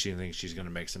 Maybe she thinks she's going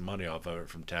to make some money off of it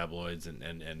from tabloids and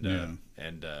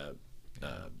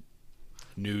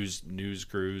news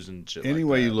crews and shit. Any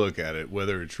like way that. you look at it,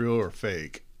 whether it's real or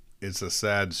fake, it's a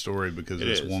sad story because It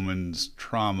this is. woman's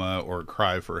trauma or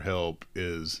cry for help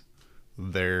is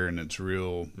there and it's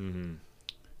real. Mhm.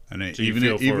 And it, So you even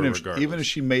feel if, for even her if regardless. even if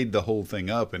she made the whole thing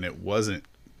up and it wasn't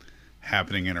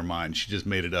happening in her mind, she just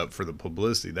made it up for the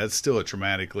publicity. That's still a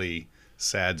traumatically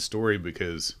sad story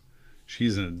because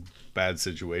she's in a bad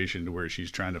situation to where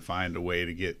she's trying to find a way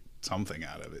to get something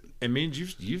out of it. It means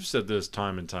you've said this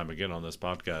time and time again on this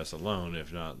podcast alone,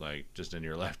 if not like just in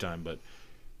your lifetime. But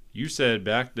you said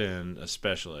back then,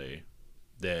 especially,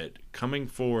 that coming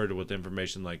forward with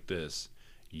information like this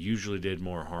usually did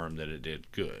more harm than it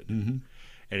did good, and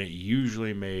it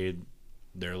usually made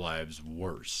their lives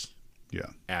worse.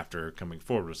 Yeah. After coming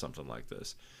forward with something like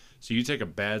this, so you take a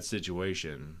bad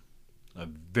situation, a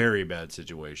very bad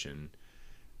situation,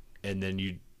 and then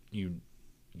you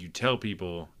tell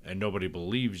people and nobody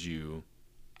believes you,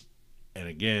 and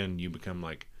again you become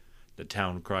like the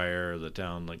town crier, the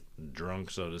town like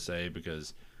drunk, so to say,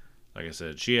 because like I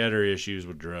said, she had her issues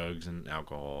with drugs and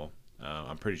alcohol.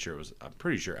 I'm pretty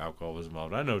sure alcohol was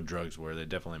involved. I know drugs were. They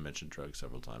definitely mentioned drugs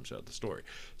several times throughout the story.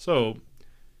 So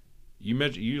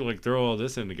you like throw all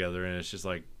this in together, and it's just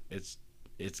like it's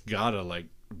gotta like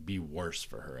be worse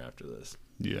for her after this.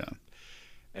 Yeah.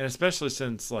 And especially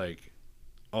since like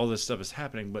all this stuff is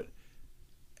happening, but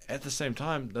at the same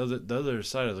time, the other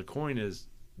side of the coin is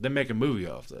they make a movie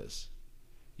off this.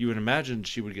 You would imagine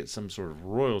she would get some sort of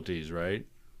royalties, right?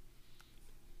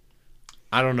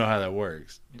 I don't know how that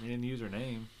works. You didn't use her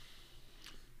name.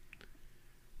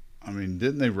 I mean,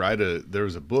 didn't they there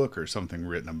was a book or something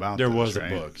written about There this, was a right?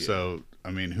 book, yeah. So, I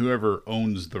mean, whoever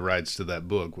owns the rights to that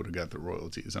book would have got the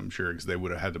royalties, I'm sure, because they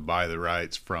would have had to buy the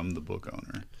rights from the book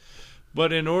owner.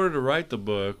 But in order to write the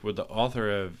book, would the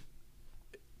author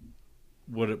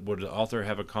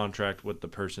have a contract with the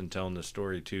person telling the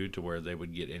story too, to where they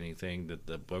would get anything that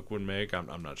the book would make?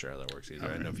 I'm not sure how that works either. I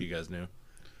don't know if you guys knew.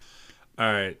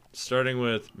 All right, starting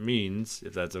with means,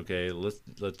 if that's okay.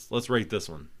 Let's rate this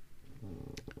one.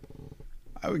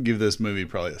 I would give this movie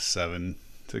probably a 7,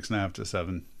 6.5 to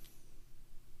 7.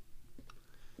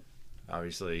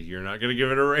 Obviously, you're not going to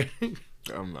give it a rating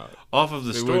I'm not. off of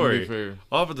the It wouldn't be story. fair.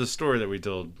 Off of the story that we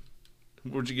told.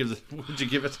 Would you give it?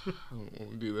 I don't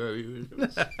want to do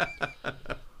that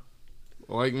either.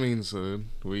 Like Mean said,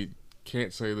 we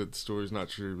can't say that the story's not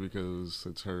true because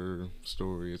it's her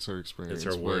story, it's her experience.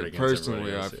 It's her word But against personally,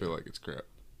 everybody I else, feel yeah. like it's crap.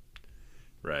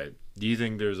 Right. Do you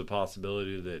think there's a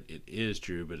possibility that it is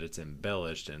true, but it's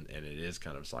embellished and it is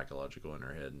kind of psychological in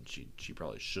her head, and she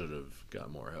probably should have got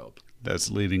more help? That's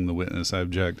leading the witness, I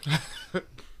object.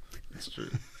 It's true.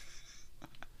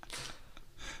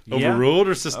 Overruled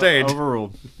or sustained?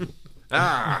 Overruled.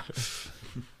 Ah.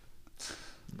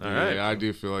 All right. Yeah, I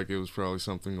do feel like it was probably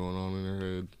something going on in her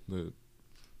head that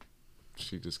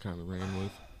she just kind of ran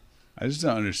with. I just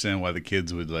don't understand why the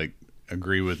kids would like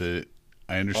agree with it.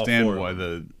 I four understand of why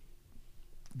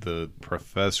the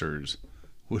professors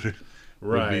would be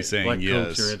Right. saying Like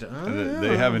yes. coax her into,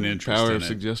 They have an interest Power in of it.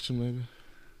 suggestion, maybe?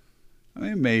 I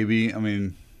mean, maybe. I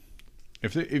mean,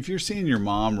 if you're seeing your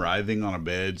mom writhing on a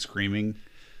bed screaming,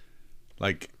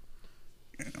 like,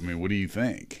 I mean, what do you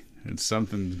think? It's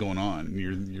something's going on.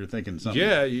 You're thinking something.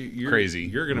 Yeah, you're crazy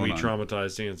You're going to be going on.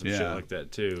 traumatized seeing some shit Yeah. like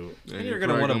that too. And you're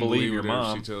gonna probably wanna believe your whatever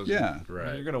mom. She tells you. Yeah.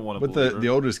 Right. You're gonna want to But believe the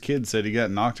her. oldest kid said he got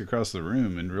knocked across the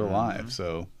room in real Mm-hmm. life.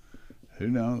 So who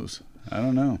knows? I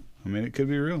don't know. I mean, it could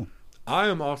be real. I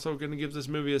am also going to give this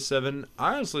movie a 7.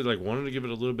 I honestly wanted to give it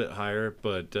a little bit higher,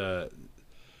 but the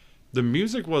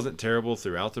music wasn't terrible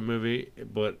throughout the movie.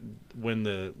 But when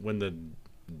the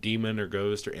demon or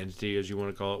ghost or entity, as you want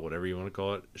to call it, whatever you want to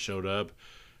call it, showed up,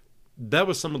 that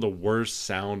was some of the worst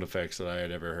sound effects that I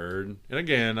had ever heard. And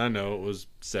again, I know it was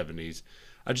 70s.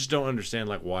 I just don't understand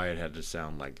why it had to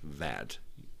sound like that.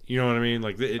 You know what I mean?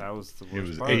 Like it That was the It was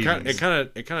worst part. 80s.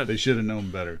 it kind They of should have known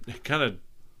better.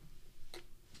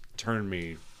 turned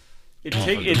me. It off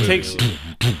of the takes movie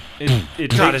a little.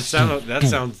 it God, takes that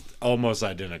sounds almost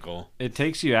identical. it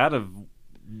takes you out of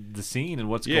the scene and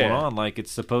what's Yeah. going on. Like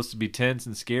it's supposed to be tense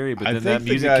and scary, but I then think that the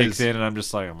music guys- kicks in, and I'm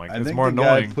just like, I it's think more the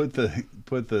annoying. guy put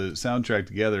the soundtrack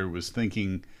together was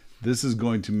thinking this is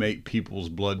going to make people's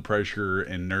blood pressure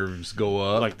and nerves go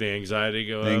up, Like the anxiety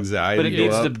go the up. anxiety But it go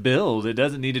needs up. to build. It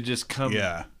doesn't need to just come.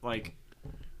 Yeah. Like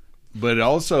But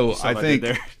also, I something think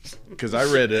there. because I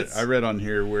read on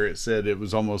here where it said it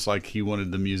was almost like he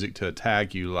wanted the music to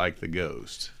attack you like the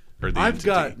ghost or the I've entity.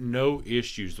 got no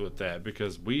issues with that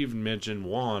because we've mentioned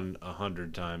Juan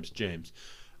 100 times. James,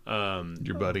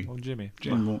 your buddy. Oh, Jimmy.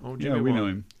 Jim, Oh, yeah, Jimmy we know Wong.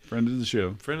 him. Friend of the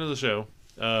show. friend of the show,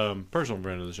 personal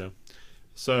friend of the show.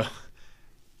 So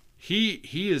he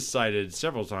has cited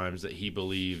several times that he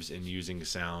believes in using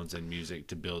sounds and music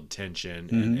to build tension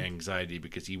and anxiety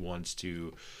because he wants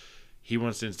to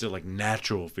instill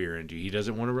natural fear into you. He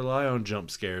doesn't want to rely on jump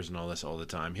scares and all this all the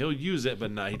time. He'll use it,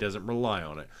 but he doesn't rely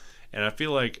on it. And I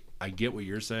feel like I get what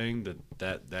you're saying,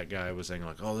 that guy was saying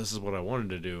oh, this is what I wanted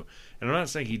to do. And I'm not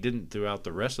saying he didn't throughout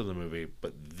the rest of the movie,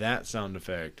 but that sound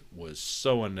effect was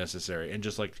so unnecessary. And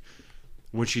just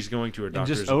when she's going to her And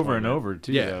doctor's just over and appointment- over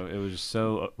too. Yeah. Though. It was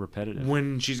so repetitive.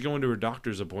 When she's going to her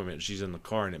doctor's appointment, she's in the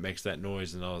car and it makes that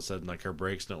noise, and all of a sudden, her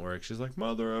brakes don't work. She's like,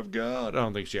 "Mother of God!" I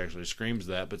don't think she actually screams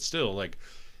that, but still,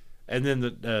 And then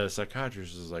the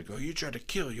psychiatrist is like, "Oh, you tried to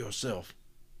kill yourself."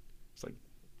 It's like,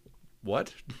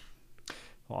 what?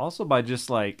 Well, also by just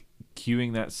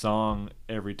cueing that song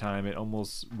every time, it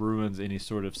almost ruins any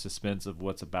sort of suspense of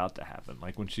what's about to happen.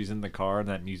 Like when she's in the car and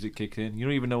that music kicks in, you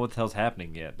don't even know what the hell's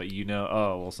happening yet, but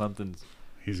oh well, something's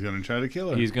He's gonna try to kill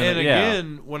her. he's gonna. And yeah.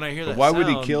 again, when I hear But that, why would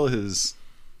he sound- kill his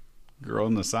girl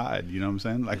on the side? You know what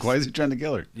I'm saying? Why is he trying to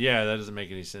kill her? Yeah, that doesn't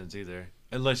make any sense either.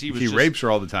 Unless he was He just, rapes her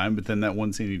all the time, but then that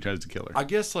one scene he tries to kill her. I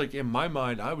guess in my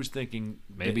mind, I was thinking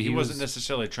Maybe maybe he he wasn't was-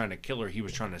 necessarily trying to kill her. He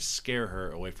was trying to scare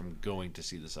her away from going to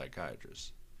see the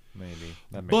psychiatrist. Maybe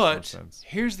that makes more But sense.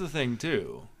 here's the thing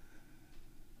too.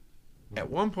 At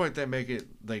one point, they make it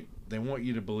they want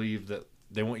you to believe that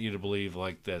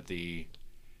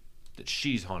that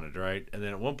she's haunted, right? And then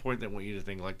at one point, they want you to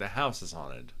think the house is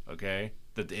haunted. Okay,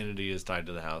 that the entity is tied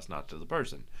to the house, not to the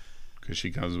person. Because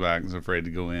she comes back and is afraid to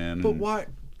go in. But and- why?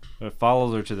 It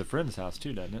follows her to the friend's house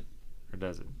too, doesn't it? Or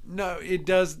does it? No, it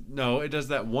does. No, it does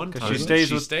that one 'Cause time. she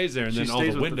stays there, and she then all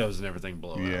stays the with the- windows and everything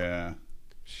blow out. Yeah.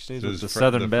 She stays So with his the fr-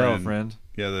 Southern the Belle friend. friend.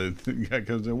 Yeah, the guy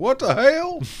comes in, what the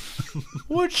hell?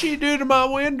 What'd she do to my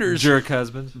windows? Jerk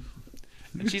husband.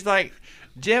 And she's like,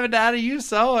 Jebediah, you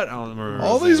saw it. I don't remember.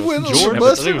 All his these name was. windows George. are I think it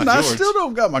busted was and I George. still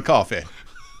don't got my coffee.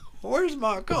 Where's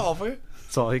my coffee?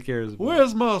 That's all he cares about.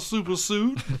 Where's my super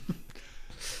suit?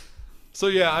 So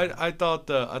yeah, I thought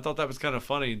that was kind of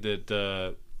funny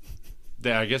that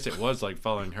I guess it was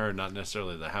following her, not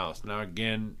necessarily the house. Now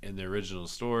again, in the original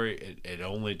story, it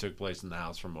only took place in the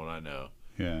house, from what I know.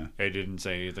 Yeah. It didn't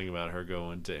say anything about her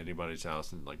going to anybody's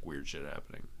house and weird shit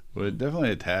happening. Well, it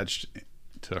definitely attached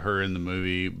to her in the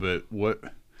movie, but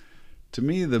to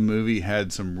me, the movie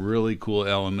had some really cool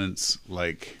elements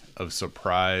of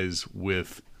surprise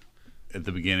with at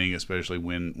the beginning, especially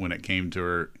when it came to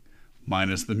her,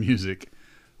 minus the music.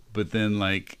 But then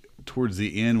towards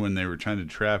the end, when they were trying to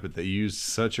trap it, they used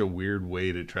such a weird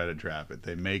way to try to trap it.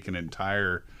 They make an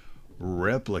entire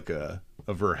replica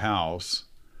of her house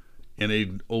in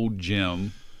an old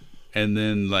gym, and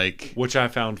then Which I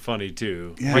found funny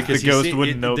too. Yeah. Because The ghost he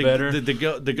wouldn't know better? The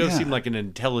ghost Yeah. seemed like an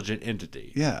intelligent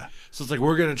entity. yeah. So it's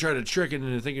we're gonna try to trick it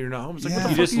into thinking you're not home. It's Yeah. what the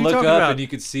You fuck just are you look talking up about? and you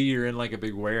could see you're in a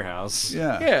big warehouse.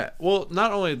 Yeah. Yeah, well,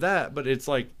 not only that, but it's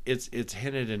it's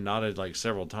hinted and nodded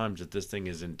several times that this thing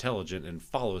is intelligent and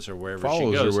follows her wherever she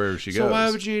Follows her goes. wherever she So why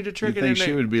goes. would you need to You trick it think in?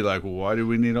 she would be like, well, why do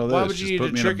we need all this? Why would Just you need put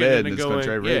to me in a trick bed it and into it's going going? to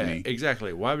try to rape Yeah, me.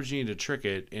 exactly. Why would you need to trick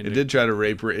it? It did try to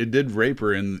rape her. It did rape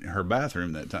her in her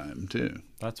bathroom that time, too.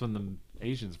 That's when the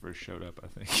Asians first showed up, I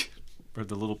think. For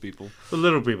the little people. The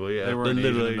little people, yeah. They weren't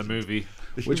Asian in the movie.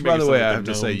 Which, by the way, I have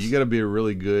to say, you got to be a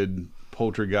really good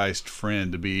poltergeist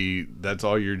friend to be. That's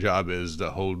all your job is,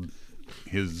 to hold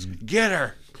his. Get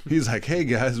her! He's like, hey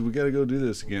guys, we got to go do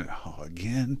this again. Oh,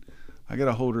 again? I got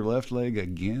to hold her left leg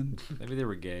again? Maybe they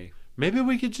were gay. Maybe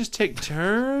we could just take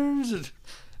turns.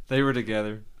 They were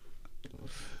together.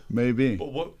 Maybe.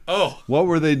 What? Oh, What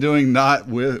were they doing not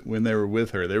with when they were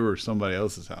with her? They were somebody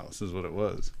else's house, is what it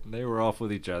was. They were off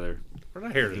with each other. we're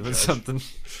not here to Doing judge. something.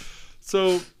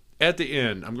 So at the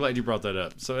end, I'm glad you brought that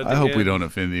up. So at the I hope end, we don't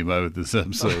offend anybody with this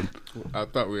episode. I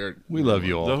thought we were. We love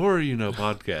you The all. Horror You Know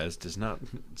podcast is not.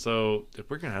 So if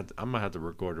we're gonna have to, I'm gonna have to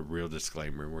record a real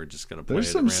disclaimer. We're just gonna play. There's it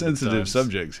at some random sensitive times.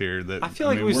 subjects here that I feel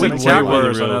like mean, we we're said way chat more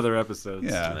words than on real. other episodes.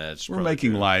 Yeah, That's we're probably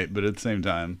making true. light, but at the same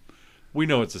time, We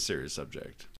know it's a serious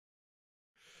subject.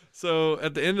 So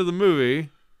at the end of the movie,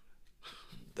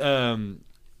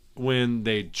 when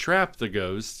they trapped the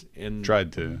ghost and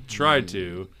tried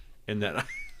to. and that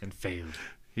And failed.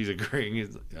 he's agreeing.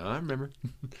 He's like, "Oh, I remember.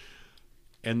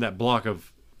 And that block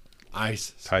of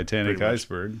ice, Titanic pretty much.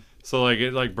 iceberg. So like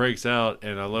it like breaks out,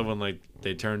 and I love when like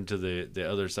they turn to the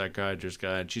other psychiatrist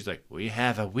guy, and she's like, "We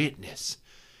have a witness,"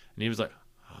 and he was like,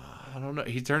 "I don't know."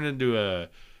 He turned into a.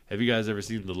 Have you guys ever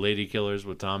seen The Lady Killers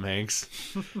with Tom Hanks?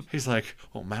 He's like,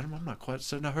 "Oh, madam, I'm not quite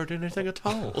certain I heard anything at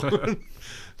all."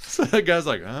 So that guy's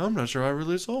like, "I'm not sure I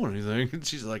really saw anything," and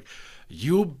she's like,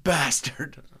 "You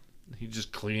bastard!" He's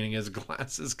just cleaning his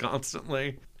glasses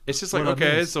constantly. It's just like, What about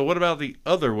okay, this? so what about the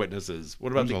other witnesses?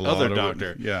 What about There's the a other lot of doctor?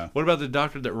 witness- yeah. What about the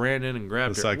doctor that ran in and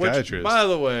grabbed The her? psychiatrist. Which, by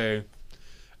the way,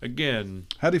 again,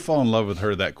 How'd he fall in love with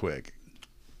her that quick?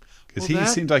 Because Well, he that-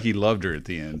 seemed like he loved her at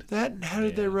the end. how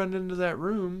did they run into that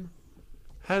room?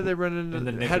 How did they run into? In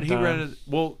the nick how of did he run time. into?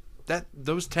 Well,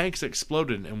 those tanks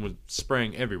exploded and was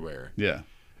spraying everywhere. Yeah,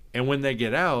 And when they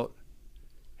get out,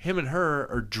 him and her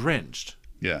are drenched.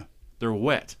 yeah. They're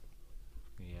wet.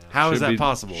 Yeah. How is Should that be-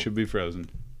 possible? Should be frozen.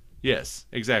 Yes,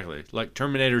 exactly. Like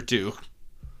Terminator 2.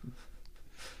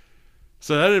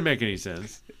 So that didn't make any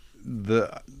sense.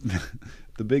 The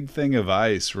the big thing of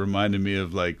ice reminded me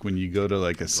of like when you go to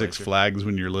like a Six Glacier. Flags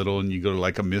when you're little and you go to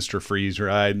like a Mr. Freeze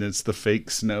ride and it's the fake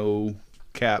snow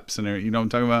caps and everything. You know what I'm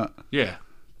talking about? Yeah.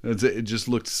 It just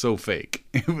looked so fake.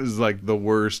 It was like the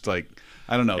worst. Like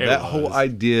I don't know. It That was. whole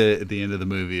idea at the end of the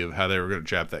movie of how they were going to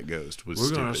trap that ghost was We're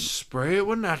stupid. going to spray it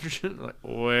with nitrogen. Like,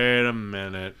 wait a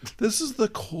minute. This is the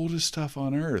coldest stuff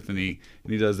on earth, and he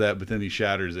does that, but then he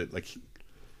shatters it like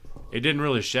It didn't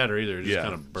really shatter either. It just yeah,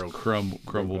 kind of broke.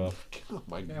 crumbled. Oh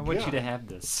my I want you to have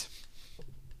this.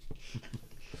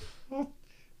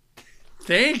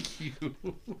 Thank you.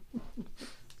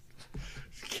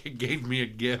 Gave me a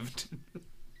gift.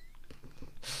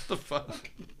 The fuck?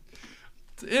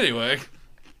 Anyway,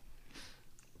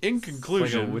 in Like a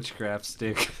conclusion, witchcraft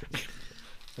stick.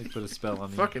 They put a spell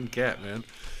on you. fucking cat, man.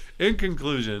 In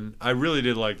conclusion, I really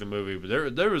did like the movie,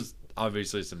 but there was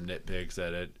obviously some nitpicks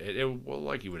at it. Well,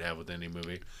 like you would have with any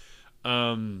movie.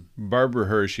 Barbara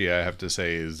Hershey, I have to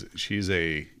say, she's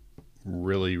a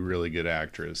really, really good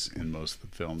actress in most of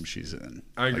the films she's in.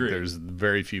 I agree. There's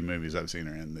very few movies I've seen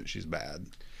her in that she's bad.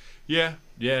 Yeah,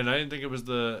 and I didn't think it was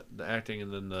the acting,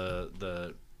 and then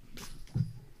the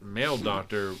male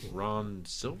doctor Ron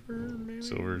Silver, maybe?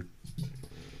 Silver.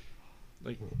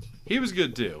 Like he was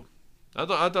good too. I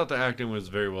thought the acting was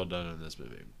very well done in this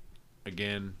movie.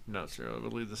 Again, not sure I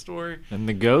believe the story. And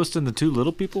the ghost and the two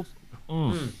little people?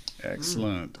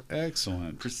 Excellent.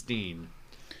 Excellent. Pristine.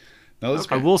 Now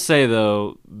let's I will say,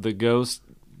 though, the ghost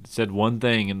said one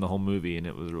thing in the whole movie, and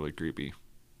it was really creepy.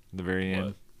 At the very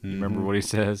end. You remember what he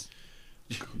says?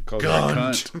 call that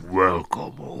cunt.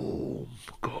 Welcome home,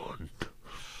 cunt.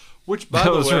 Which, by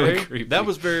That the was way, really creepy. that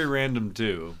was very random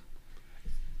too.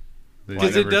 They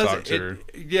Because never it does. talked to her.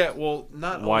 Yeah, well,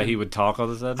 not Why only- he would talk all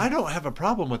of a sudden? I don't have a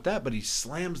problem with that, but he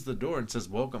slams the door and says,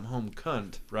 "Welcome home,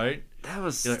 cunt." Right? That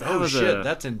was You're like, that oh was shit, a,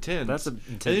 that's intense. that's an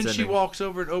And intense then she ending. walks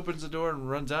over and opens the door and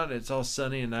runs out, and it's all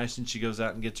sunny and nice, and she goes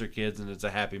out and gets her kids, and it's a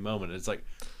happy moment. It's like,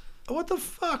 what the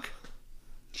fuck?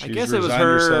 I She's guess it was resigned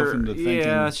herself her. into thinking,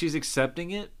 Yeah, she's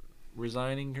accepting it,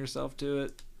 resigning herself to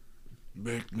it,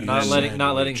 Make me not a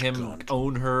letting sandwich, him cunt.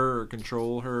 own her or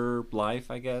control her life.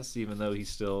 I guess, even though he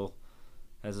still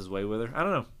has his way with her. I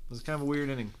don't know. It was kind of a weird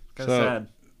ending. Kind of So- sad.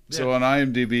 So on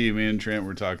IMDb, me and Trent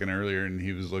were talking earlier, and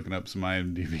he was looking up some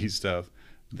IMDb stuff.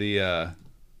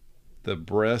 The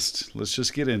breast. Let's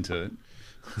just get into it.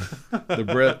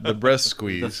 The breast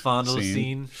squeeze. The fondle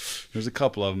scene. There's a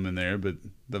couple of them in there, but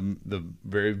the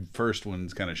very first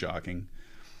one's kind of shocking.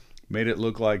 Made it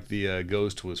look like the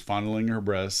ghost was fondling her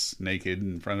breasts naked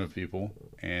in front of people,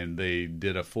 and they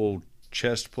did a full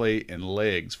chest plate and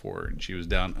legs for her, and she was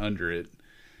down under it,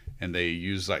 and they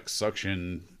used like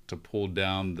suction to pull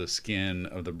down the skin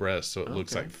of the breast so it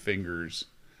looks like fingers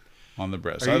on the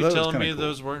breast. Are I you thought it was telling kinda me cool.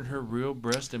 those weren't her real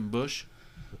breast and bush?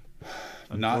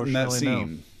 Not in that Unfortunately, no.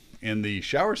 scene. In the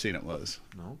shower scene, it was.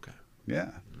 Okay.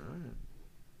 Yeah.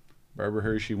 Barbara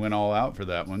Hershey went all out for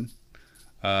that one.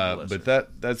 Bless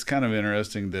But that's kind of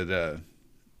interesting that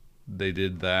they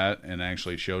did that and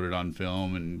actually showed it on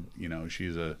film. And, you know,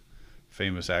 she's a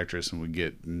famous actress and would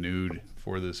get nude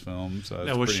for this film. So that's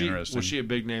Now, pretty interesting. was she a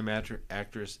big name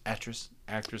actress at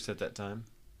that time?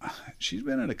 She's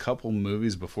been in a couple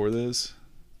movies before this,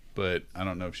 but I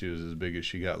don't know if she was as big as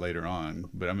she got later on.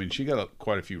 But, I mean, she got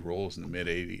quite a few roles in the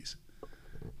mid-'80s.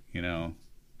 You know,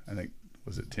 I think,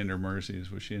 was it Tender Mercies?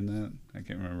 Was she in that? I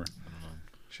can't remember.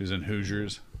 She was in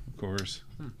Hoosiers, of course.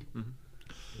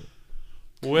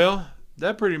 Well,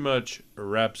 that pretty much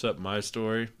wraps up my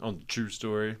story on the true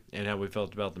story and how we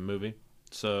felt about the movie.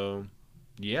 So,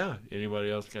 yeah.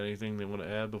 Anybody else got anything they want to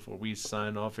add before we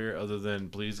sign off here? Other than,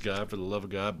 please God, for the love of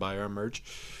God, buy our merch.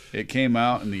 It came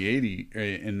out in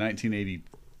in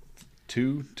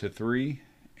 1982 to 3,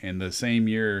 and the same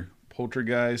year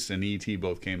Poltergeist and E.T.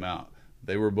 both came out.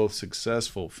 They were both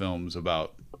successful films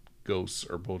about ghosts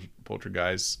or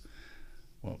poltergeists.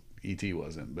 Well, E.T.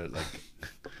 wasn't, but like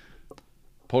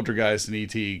Poltergeist and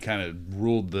E.T. kind of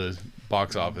ruled the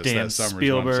box office Damn that summer.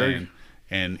 Is what I'm Spielberg. saying.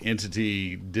 And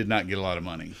Entity did not get a lot of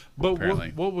money. But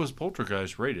apparently, what was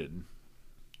Poltergeist rated?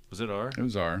 Was it R? it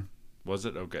was R. Was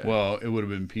it? Okay. Well, it would have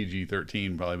been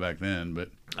PG-13 probably back then, but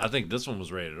I think this one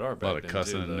was rated R. a lot of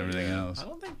cussing and everything else. I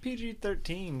don't think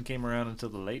PG-13 came around until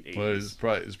the late 80s.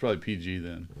 Well, it's probably PG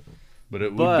then, but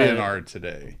it would But- be an R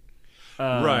today.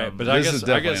 Right, but this is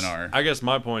definitely an R. I guess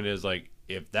my point is, like,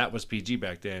 if that was PG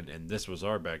back then and this was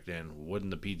R back then, wouldn't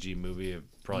the PG movie have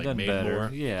probably done made better. more?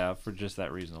 Yeah, for just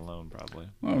that reason alone, probably.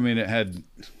 Well, I mean, I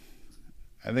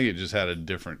think it just had a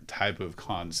different type of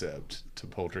concept to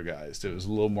Poltergeist. It was a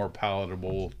little more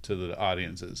palatable to the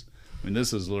audiences. I mean,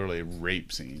 this is literally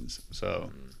rape scenes,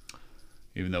 so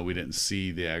even though we didn't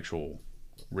see the actual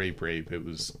rape, it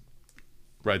was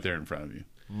right there in front of you.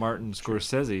 Martin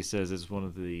Scorsese says it's one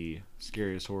of the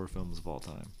scariest horror films of all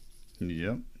time.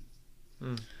 Yep.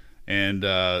 And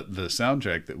the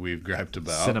soundtrack that we've griped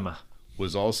about Cinema.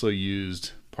 was also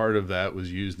used. Part of that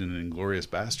was used in Inglourious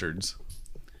Bastards.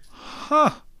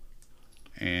 Huh.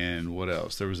 And what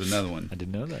else? There was another one. I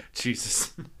didn't know that.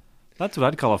 Jesus. That's what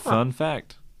I'd call a fun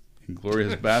fact.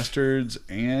 Inglourious Bastards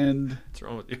and What's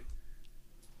wrong with you?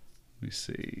 let me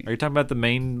see. Are you talking about the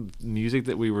main music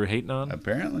that we were hating on?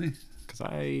 Apparently, Because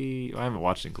I haven't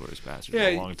watched Inglourious Bastards Yeah,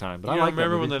 in a long time. But You I don't like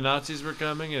remember that when movie. the Nazis were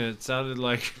coming and it sounded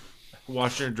like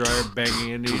washer and dryer banging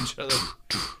into each other?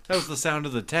 That was the sound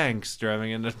of the tanks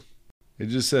driving into. it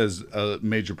just says a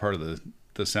major part of the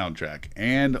soundtrack,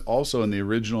 and also in the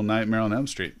original Nightmare on Elm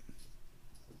Street.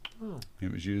 Oh.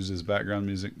 It was used as background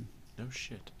music. No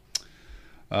shit.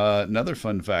 Another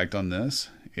fun fact on this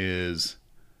is,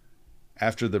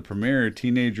 after the premiere,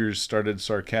 teenagers started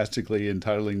sarcastically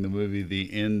entitling the movie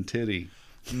 "The End Titty."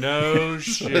 No It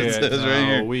shit. says right No,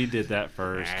 here. we did that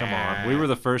first. Come on. We were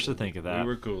the first to think of that. We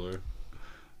were cooler.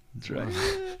 That's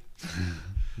right.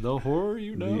 The horror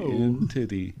you The know. End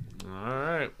Titty. All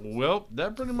right. Well,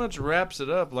 that pretty much wraps it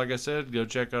up. Like I said, go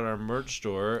check out our merch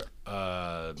store.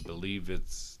 Believe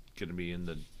it's going to be in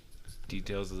the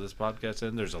details of this podcast,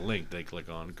 and there's a link they click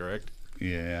on, correct?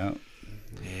 Yeah.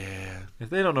 Yeah. If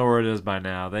they don't know where it is by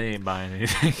now, they ain't buying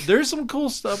anything. There's some cool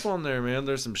stuff on there, man.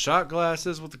 There's some shot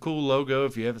glasses with the cool logo.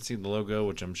 If you haven't seen the logo,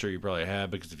 which I'm sure you probably have,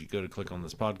 because if you go to click on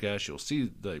this podcast, you'll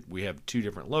see that we have two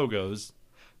different logos.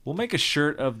 We'll make a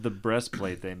shirt of the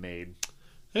breastplate they made.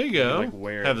 There you go. Like,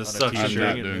 wear it have the on a suction I'm t-shirt.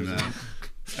 not ring. doing and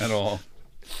that at all.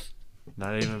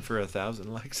 Not even for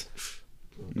 1,000 likes.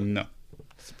 No.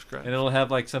 Subscribe. And it'll have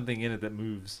like something in it that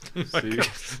moves. Oh my God.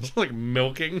 Like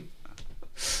milking.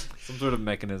 Some sort of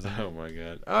mechanism. Oh my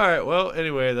God. All right. Well,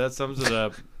 anyway, that sums it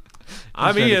up. I'm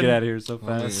I'm trying to Ian. get out of here so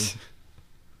fast.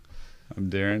 I'm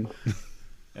Darren.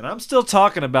 And I'm still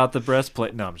talking about the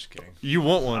breastplate. No, I'm just kidding. You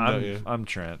want one, don't you? I'm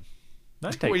Trent.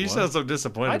 I'd take Well, you one. sound so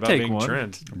disappointed I'd about take being one.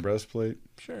 Trent. A breastplate.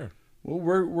 Sure. Well,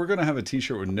 we're gonna have a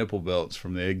T-shirt with nipple belts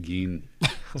from the Ed Gein.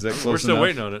 Is that close We're still enough?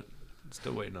 waiting on it.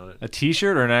 Still waiting on it. A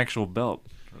T-shirt or an actual belt?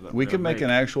 We can make an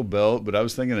actual belt, but I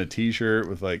was thinking a T-shirt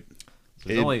with like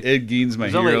There's Ed, only- Ed Gein's my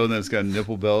there's hero, only- and then it's got a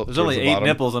nipple belt. There's towards only the 8 bottom.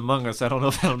 nipples among us. I don't know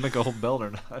if that'll make a whole belt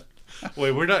or not.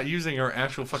 Wait, we're not using our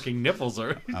actual fucking nipples,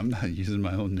 are we? I'm not using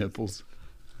my own nipples.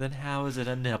 Then how is it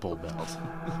a nipple belt?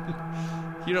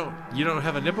 You don't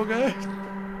have a nipple guy?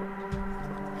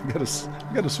 I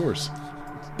got a source.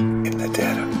 In the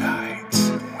dead of night,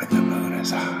 when the moon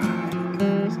is high,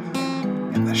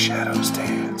 and the shadows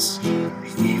dance, the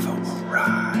evil will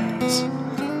rise.